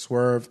industry a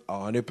swerve,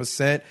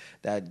 100%.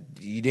 That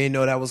you didn't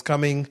know that was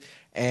coming,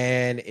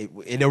 and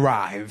it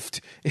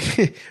arrived.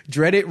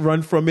 Dread it,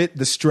 run from it.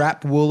 The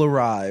strap will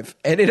arrive,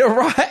 and it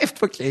arrived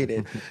for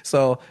Kanan.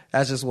 So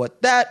that's just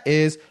what that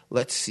is.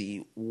 Let's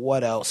see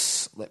what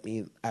else. Let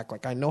me act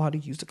like I know how to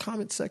use the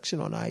comment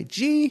section on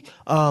IG.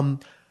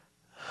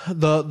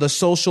 The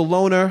social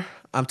loner.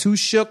 I'm too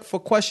shook for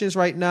questions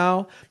right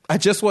now. I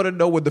just want to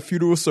know what the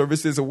funeral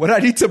service is and what I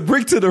need to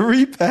bring to the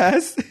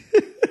repast.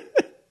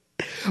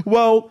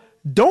 Well,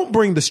 don't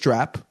bring the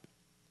strap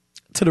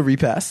to the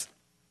repast.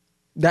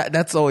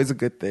 That's always a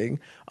good thing.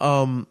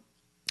 Wasn't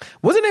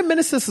it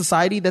Menace to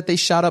Society that they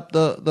shot up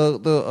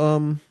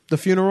the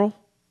funeral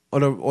or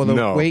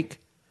the wake?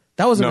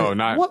 That was not a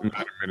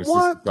Menace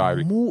to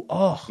Society. No,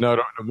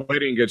 the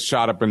wedding gets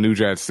shot up in New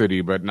Jack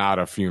City, but not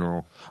a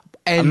funeral.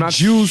 And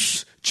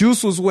Juice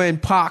was when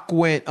Pac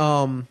went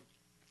to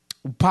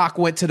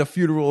the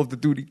funeral of the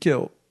dude he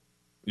killed.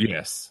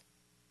 Yes.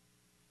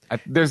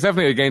 There's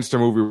definitely a gangster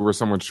movie where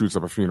someone shoots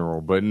up a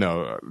funeral, but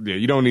no,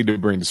 you don't need to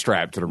bring the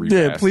strap to the repast.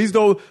 Yeah, please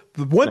don't.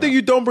 The one thing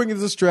you don't bring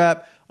is the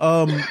strap.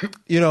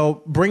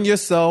 Bring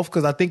yourself,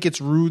 because I think it's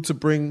rude to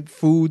bring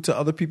food to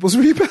other people's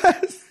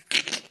repast.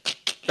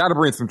 Gotta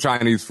bring some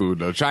Chinese food,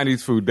 though.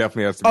 Chinese food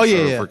definitely has to be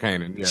served for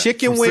Kanan. Yeah.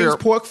 Chicken wings, syrup.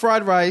 Pork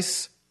fried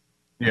rice.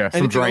 Yeah,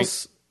 some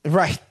drinks.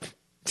 Right.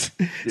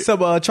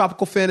 Some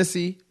tropical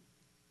fantasy.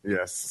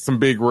 Yes, some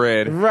Big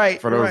Red. Right.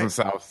 For those in the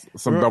South.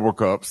 Some double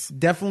cups.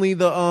 Definitely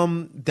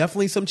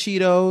definitely some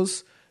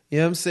Cheetos. You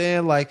know what I'm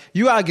saying? Like,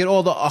 you gotta get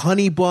all the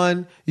honey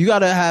bun. You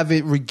gotta have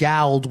it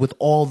regaled with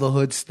all the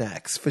hood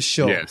snacks for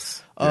sure.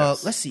 Yes.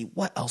 Let's see.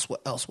 What else?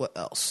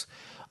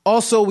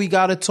 Also, we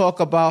gotta talk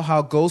about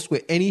how Ghost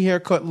with any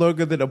haircut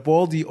longer than a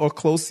baldy or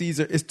close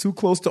Caesar is too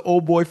close to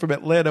old boy from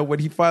Atlanta when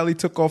he finally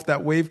took off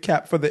that wave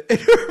cap for the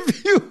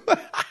interview.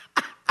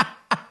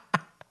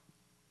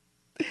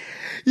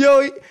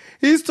 Yo,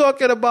 he's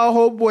talking about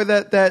homeboy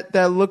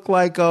that looked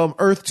like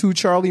Earth 2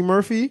 Charlie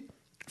Murphy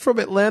from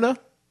Atlanta.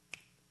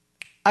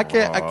 I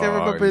can't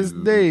remember his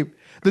name.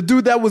 The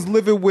dude that was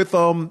living with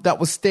that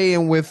was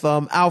staying with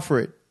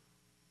Alfred.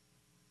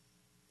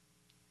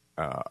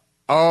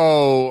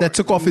 That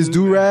took off his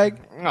do-rag.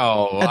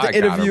 At the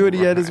interview and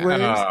he had his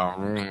waves.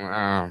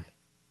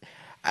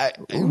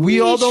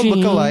 We all don't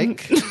look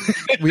alike.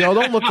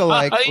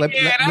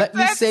 Let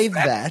me say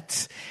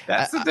that.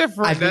 That's the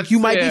difference. I think you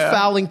might be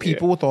fouling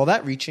people with all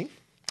that reaching.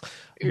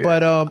 Yeah.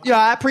 But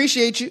I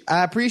appreciate you.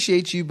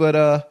 But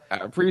I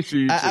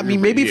appreciate you. I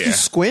mean, maybe if you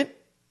squint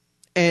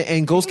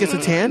and Ghost gets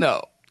a tan,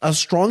 a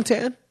strong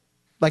tan,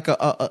 like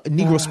a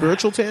Negro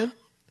spiritual tan,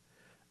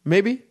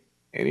 maybe.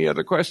 Any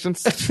other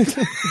questions?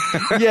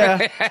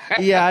 Yeah.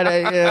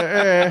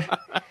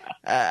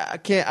 I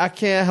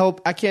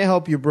can't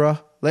help you, bro.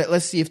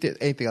 Let's see if there's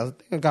anything else.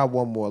 I think I got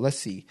one more. Let's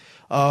see.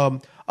 A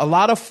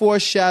lot of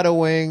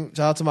foreshadowing. Shout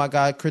out to my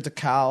guy,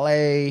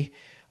 Criticale.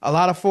 A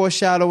lot of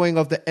foreshadowing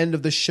of the end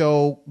of the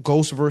show,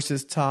 Ghost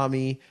versus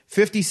Tommy.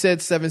 50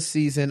 said 7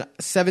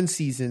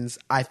 seasons.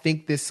 I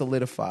think this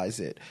solidifies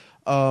it.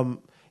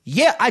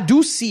 Yeah, I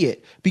do see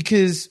it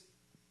because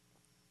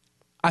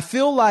I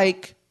feel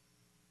like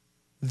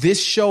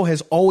this show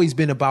has always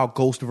been about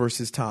Ghost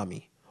versus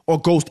Tommy, or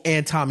Ghost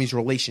and Tommy's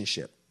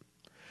relationship.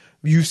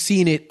 You've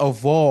seen it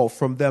evolve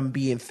from them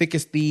being thick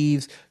as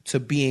thieves to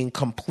being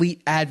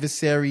complete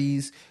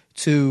adversaries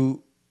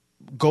to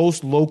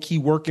Ghost low-key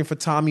working for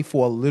Tommy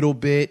for a little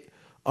bit,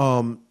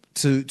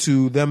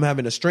 to them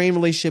having a strained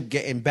relationship,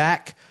 getting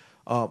back,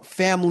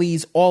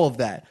 families, all of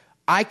that.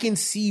 I can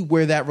see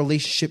where that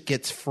relationship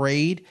gets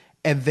frayed,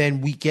 and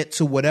then we get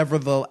to whatever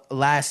the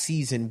last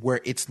season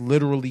where it's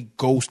literally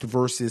Ghost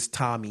versus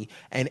Tommy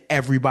and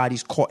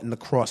everybody's caught in the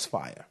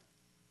crossfire.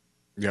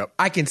 Yep.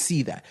 I can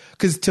see that.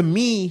 Because to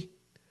me,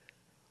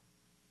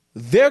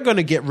 they're going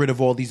to get rid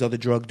of all these other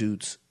drug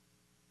dudes.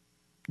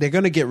 They're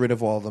going to get rid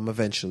of all of them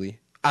eventually.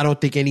 I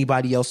don't think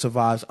anybody else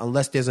survives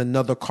unless there's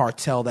another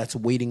cartel that's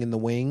waiting in the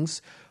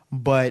wings.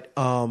 But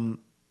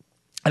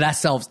that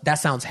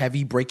sounds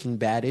heavy, Breaking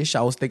Bad-ish.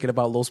 I was thinking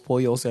about Los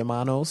Pollos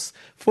Hermanos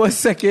for a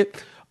second.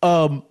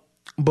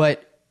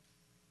 But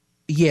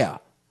yeah,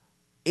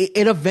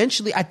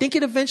 I think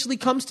it eventually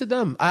comes to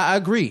them. I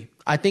agree.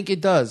 I think it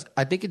does.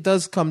 I think it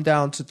does come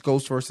down to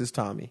Ghost versus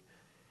Tommy.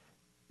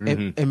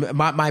 Mm-hmm. And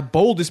my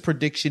boldest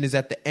prediction is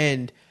at the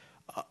end,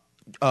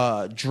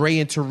 Dre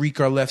and Tariq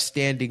are left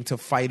standing to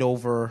fight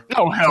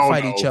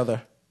each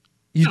other.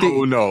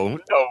 No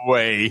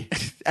way.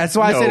 That's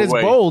why I said it's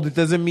bold. It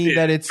doesn't mean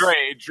that it's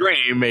Dre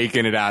ain't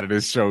making it out of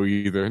this show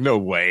either. No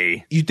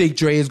way. You think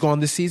Dre is gone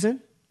this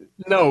season?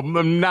 No,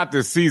 not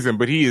this season,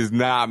 but he is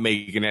not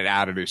making it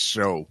out of this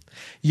show.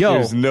 Yo,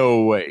 there's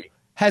no way.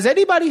 Has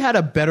anybody had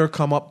a better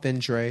come up than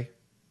Dre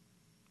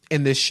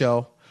in this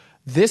show?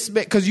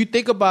 Because you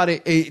think about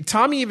it,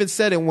 Tommy even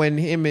said it when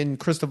him and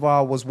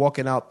Christopher was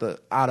walking out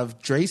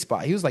of Dre's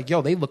spot. He was like,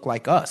 yo, they look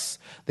like us.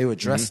 They were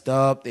dressed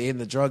up. They in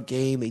the drug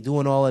game. They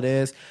doing all of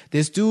this.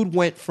 This dude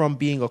went from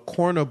being a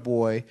corner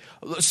boy.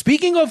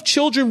 Speaking of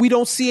children we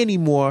don't see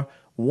anymore,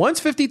 once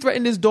 50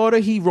 threatened his daughter,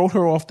 he wrote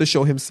her off the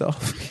show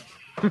himself.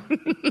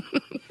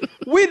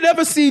 We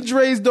never see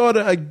Dre's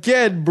daughter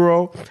again,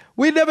 bro.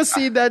 We never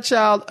see that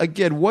child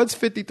again. Once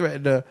 50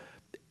 threatened her,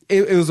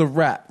 it was a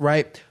wrap,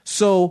 right?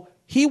 So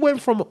he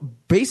went from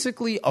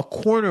basically a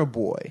corner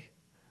boy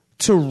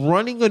to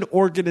running an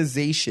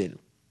organization,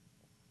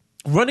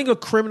 running a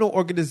criminal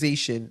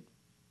organization,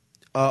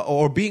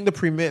 or being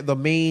the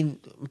main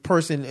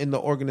person in the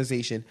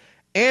organization,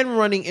 and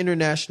running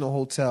international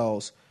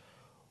hotels,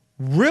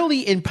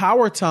 really in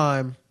power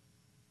time,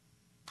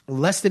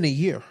 less than a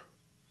year.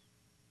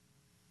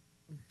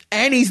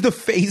 And he's the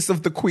face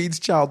of the Queen's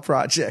Child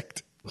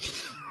Project.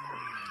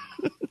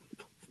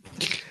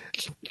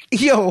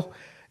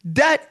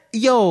 That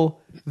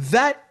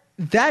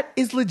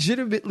is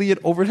legitimately an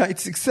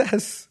overnight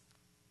success.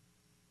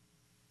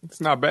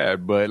 It's not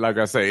bad, but like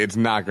I say, it's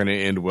not going to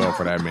end well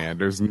for that man.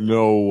 There's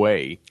no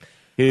way.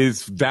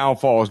 His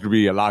downfall is going to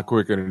be a lot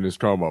quicker than his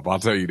come up. I'll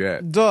tell you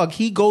that. Dog,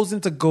 he goes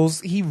into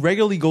ghost. He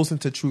regularly goes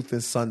into Truth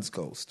and Son's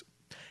ghost.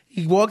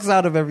 He walks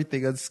out of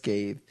everything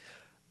unscathed.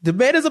 The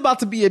man is about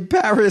to be in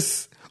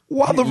Paris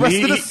while the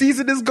rest of the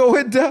season is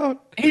going down.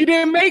 He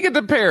didn't make it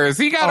to Paris.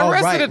 He got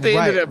arrested at the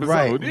end of the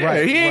episode.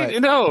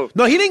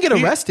 No, he didn't get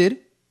arrested.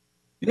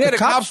 Yeah, the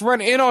cops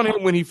run in on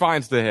him when he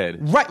finds the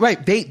head.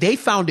 Right. They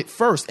found it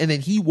first, and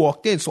then he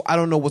walked in. So I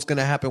don't know what's going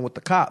to happen with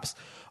the cops.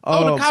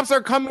 The cops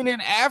are coming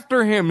in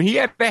after him. He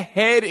had the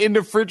head in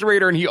the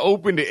refrigerator, and he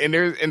opened it,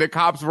 and the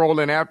cops roll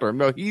in after him.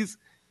 No, he's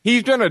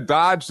going to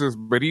dodge this,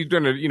 but he's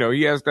going to,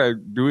 he has to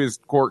do his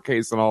court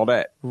case and all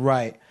that.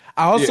 Right.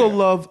 I also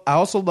love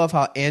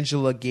how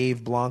Angela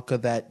gave Blanca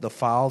the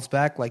files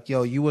back. Like,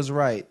 yo, you was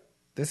right.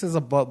 This is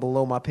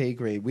below my pay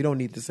grade. We don't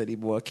need this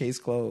anymore. Case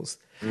closed.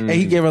 Mm-hmm. And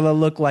he gave her a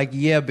look like,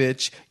 yeah,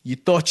 bitch, you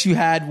thought you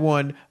had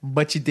one,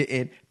 but you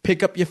didn't.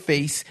 Pick up your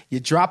face. You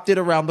dropped it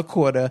around the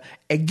corner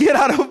and get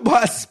out of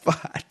my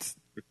spot.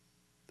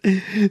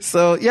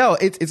 So, yo,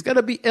 it's going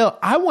to be ill.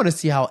 I want to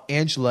see how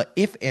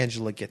if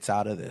Angela gets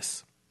out of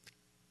this.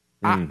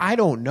 I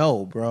don't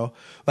know, bro.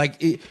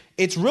 Like,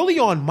 it's really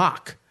on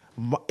Mock.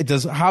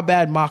 How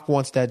bad Mock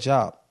wants that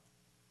job.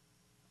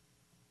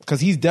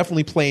 Because he's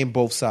definitely playing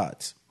both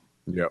sides.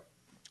 Yep.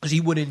 He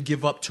wouldn't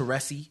give up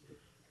Teresi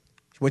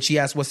when she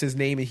asked what's his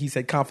name and he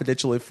said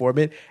confidential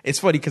informant. It's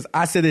funny because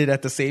I said it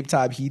at the same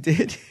time he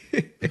did.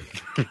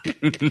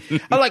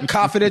 I like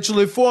confidential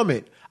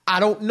informant. I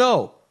don't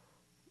know.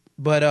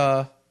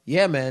 But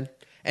yeah, man.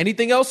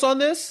 Anything else on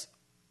this?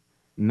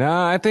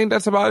 Nah, I think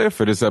that's about it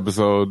for this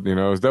episode.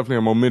 It's definitely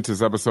a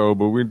momentous episode,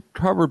 but we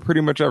covered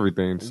pretty much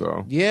everything.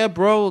 So yeah,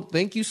 bro.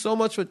 Thank you so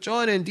much for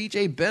joining.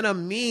 DJ Ben Ha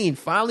Meen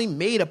finally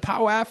made a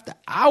Power After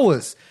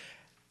Hours.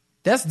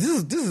 This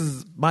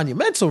is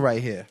monumental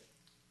right here.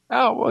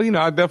 Oh, well,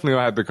 I definitely will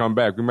have to come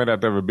back. We might have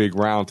to have a big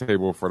round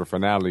table for the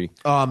finale.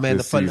 Oh, man,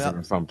 this season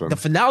or something. The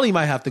finale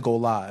might have to go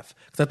live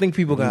because I think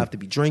people are going to have to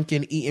be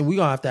drinking, eating. We're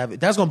going to have it.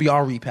 That's going to be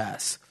our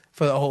repass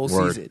for the whole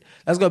season.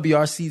 That's going to be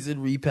our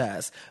season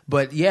repass.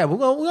 But yeah, we're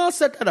going to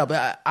set that up.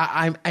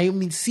 I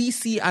mean,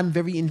 CC, I'm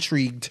very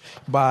intrigued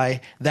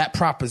by that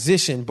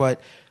proposition.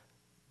 But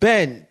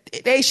Ben,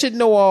 they should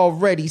know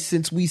already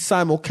since we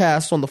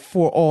simulcast on the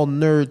For All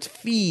Nerds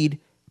feed.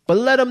 But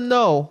let them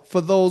know,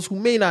 for those who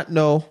may not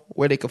know,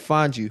 where they can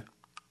find you.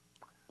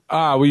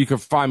 Well, you can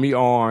find me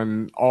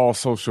on all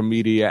social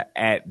media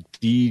at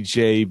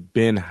DJ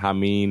Ben Ha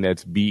Meen.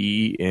 That's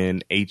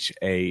BenHameen.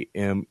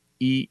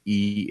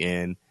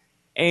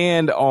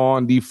 And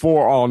on the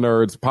For All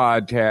Nerds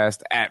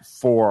podcast at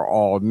For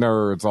All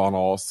Nerds on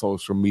all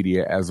social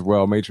media as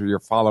well. Make sure you're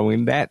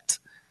following that.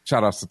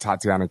 Shout outs to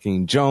Tatiana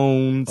King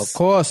Jones. Of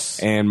course.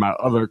 And my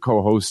other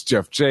co-host,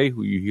 Jeff J,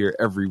 who you hear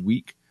every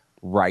week.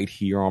 Right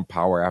here on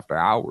Power After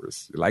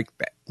Hours. You like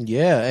that?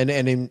 Yeah,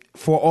 and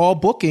for all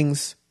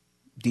bookings,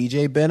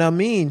 DJ Ben Ha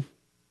Meen,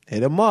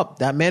 hit him up.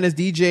 That man is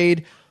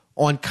DJ'd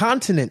on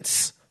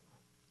continents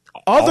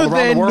other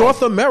than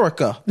North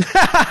America.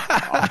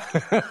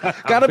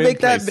 Gotta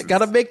make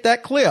that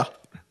clear.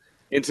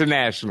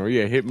 International,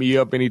 yeah. Hit me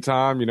up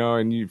anytime,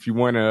 and if you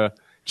want to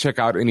check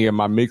out any of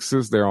my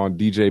mixes, they're on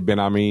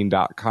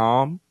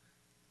djbenhameen.com.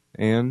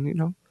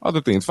 And,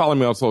 other things. Follow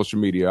me on social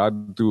media. I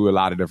do a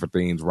lot of different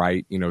things,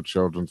 right?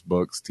 Children's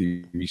books,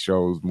 TV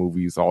shows,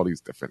 movies, all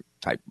these different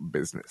type of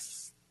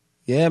business.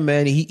 Yeah,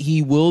 man.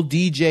 He will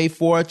DJ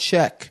for a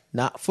check,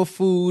 not for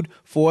food,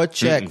 for a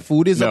check.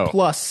 Food is a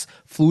plus.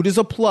 Food is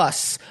a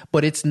plus,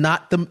 but it's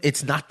not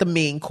the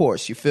main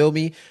course. You feel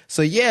me?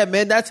 So yeah,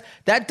 man, that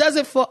does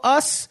it for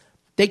us.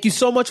 Thank you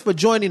so much for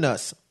joining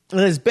us. And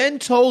as Ben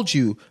told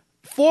you,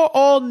 For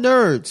All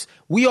Nerds,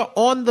 we are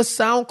on the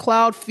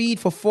SoundCloud feed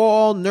for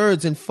All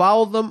Nerds, and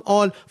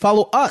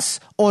follow us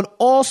on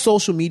all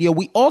social media.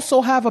 We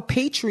also have a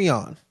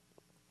Patreon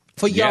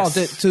for y'all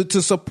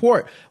to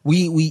support.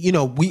 We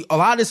a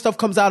lot of this stuff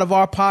comes out of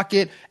our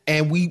pocket,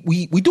 and we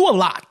do a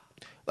lot.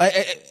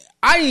 I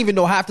didn't even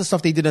know half the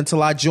stuff they did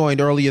until I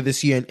joined earlier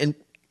this year, and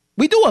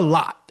we do a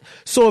lot.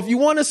 So if you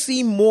want to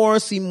see more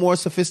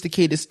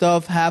sophisticated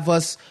stuff, have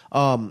us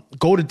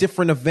go to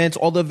different events,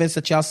 all the events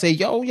that y'all say,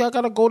 yo, y'all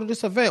got to go to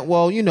this event.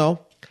 Well,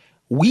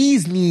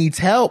 Weez needs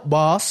help,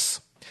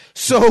 boss.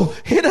 So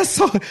hit us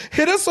on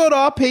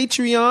our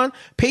Patreon,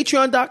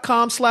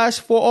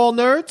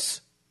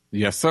 patreon.com/forallnerds.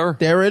 Yes, sir.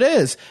 There it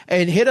is.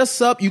 And hit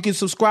us up. You can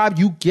subscribe.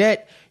 You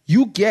get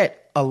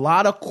a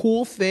lot of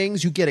cool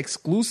things. You get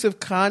exclusive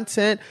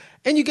content.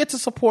 And you get to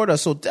support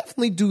us. So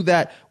definitely do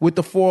that with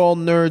the For All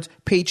Nerds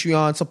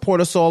Patreon. Support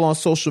us all on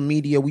social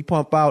media. We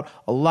pump out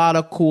a lot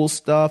of cool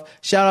stuff.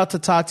 Shout out to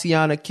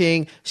Tatiana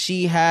King.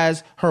 She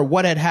has her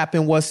What Had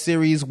Happened Was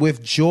series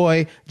with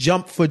Joy,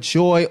 Jump for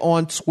Joy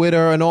on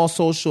Twitter and all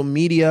social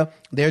media.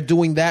 They're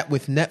doing that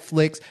with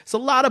Netflix. It's a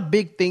lot of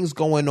big things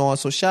going on.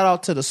 So shout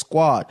out to the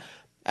squad.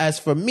 As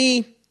for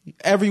me,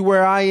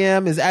 everywhere I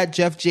am is at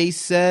Jeff J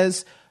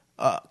Says.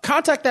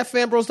 Contact at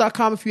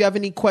fanbros.com if you have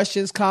any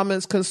questions,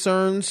 comments,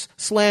 concerns,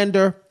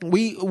 slander.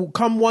 We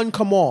come one,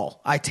 come all.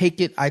 I take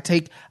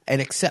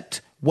and accept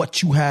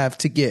what you have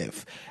to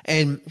give.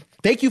 And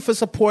thank you for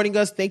supporting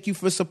us. Thank you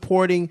for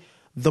supporting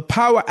the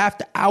Power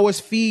After Hours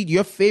feed,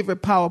 your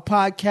favorite Power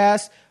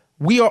podcast.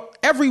 We are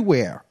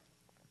everywhere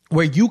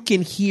where you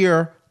can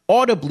hear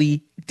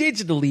audibly,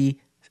 digitally,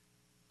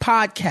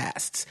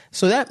 podcasts.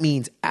 So that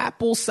means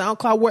Apple,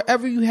 SoundCloud,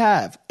 wherever you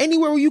have,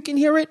 anywhere where you can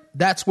hear it,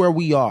 that's where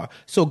we are.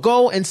 So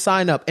go and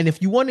sign up. And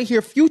if you want to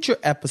hear future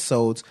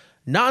episodes,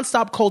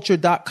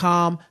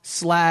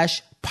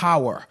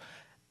 nonstopculture.com/power.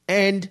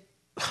 And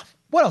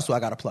what else do I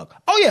got to plug?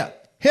 Oh yeah,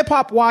 Hip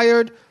Hop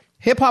Wired,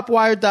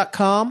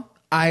 hiphopwired.com.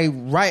 I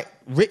write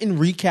written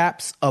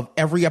recaps of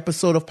every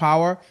episode of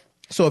Power.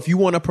 So if you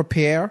want to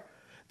prepare,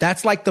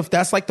 that's like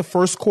the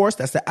first course.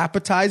 That's the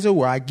appetizer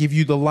where I give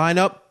you the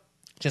lineup.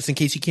 Just in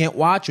case you can't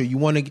watch or you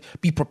want to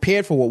be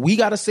prepared for what we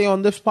got to say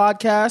on this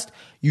podcast,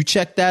 you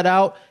check that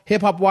out.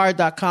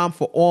 hiphopwired.com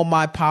for all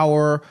my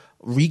Power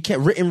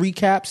written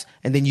recaps,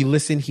 and then you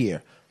listen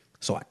here.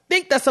 So I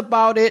think that's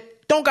about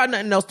it. Don't got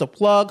nothing else to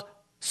plug.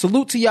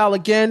 Salute to y'all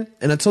again,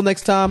 and until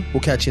next time,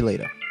 we'll catch you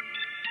later.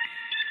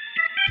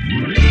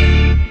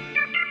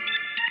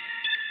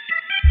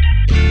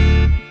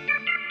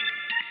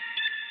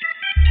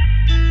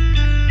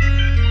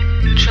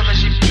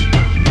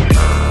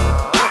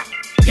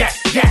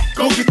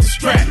 Go get the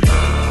strap.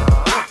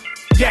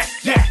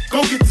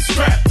 Go get the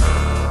strap.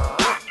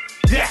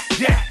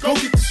 Go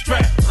get the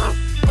strap.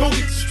 Go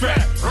get the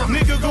strap.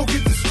 Nigga, go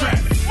get the strap.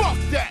 Fuck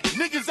that.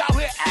 Niggas out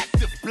here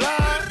active,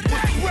 blind.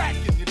 What's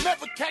cracking? You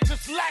never catch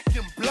us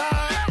lacking,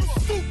 blind.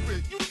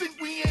 Stupid. You think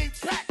we ain't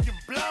packing,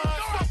 blind?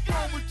 What's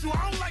wrong with you?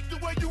 I don't like the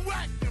way you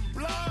acting,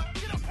 blind.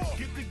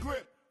 Get the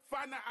grip.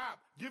 Find the op.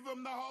 Give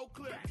him the whole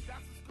clip.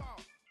 That's his call.